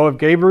 So if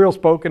Gabriel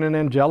spoke in an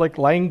angelic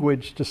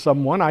language to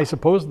someone, I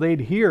suppose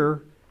they'd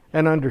hear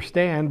and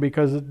understand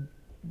because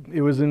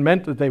it was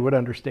meant that they would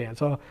understand.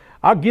 So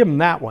I'll give them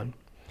that one.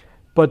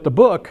 But the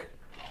book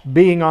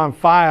being on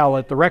file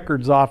at the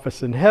records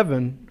office in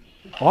heaven,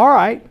 all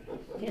right.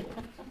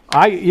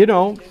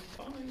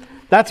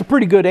 That's a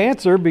pretty good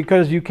answer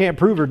because you can't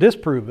prove or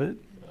disprove it.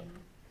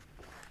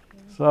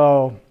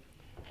 So,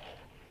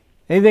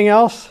 anything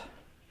else?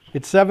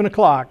 It's 7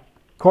 o'clock.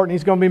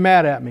 Courtney's going to be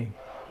mad at me.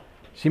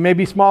 She may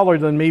be smaller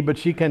than me, but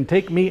she can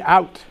take me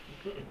out.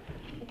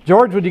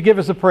 George, would you give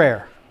us a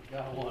prayer?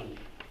 Got one.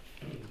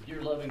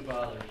 Dear loving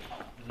Father,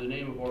 in the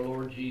name of our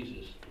Lord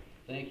Jesus,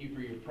 thank you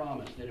for your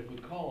promise that if we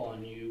call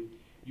on you,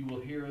 you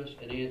will hear us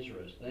and answer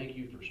us. Thank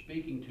you for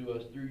speaking to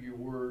us through your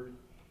word.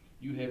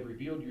 You have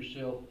revealed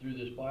yourself through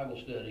this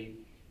Bible study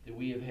that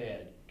we have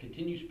had.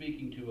 Continue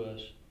speaking to us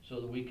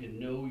so that we can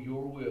know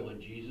your will. In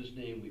Jesus'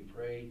 name we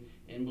pray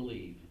and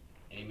believe.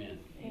 Amen.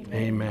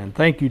 Amen.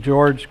 Thank you,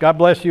 George. God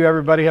bless you,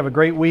 everybody. Have a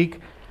great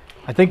week.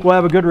 I think we'll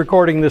have a good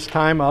recording this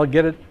time. I'll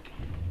get it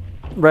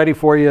ready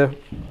for you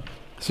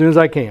as soon as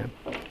I can.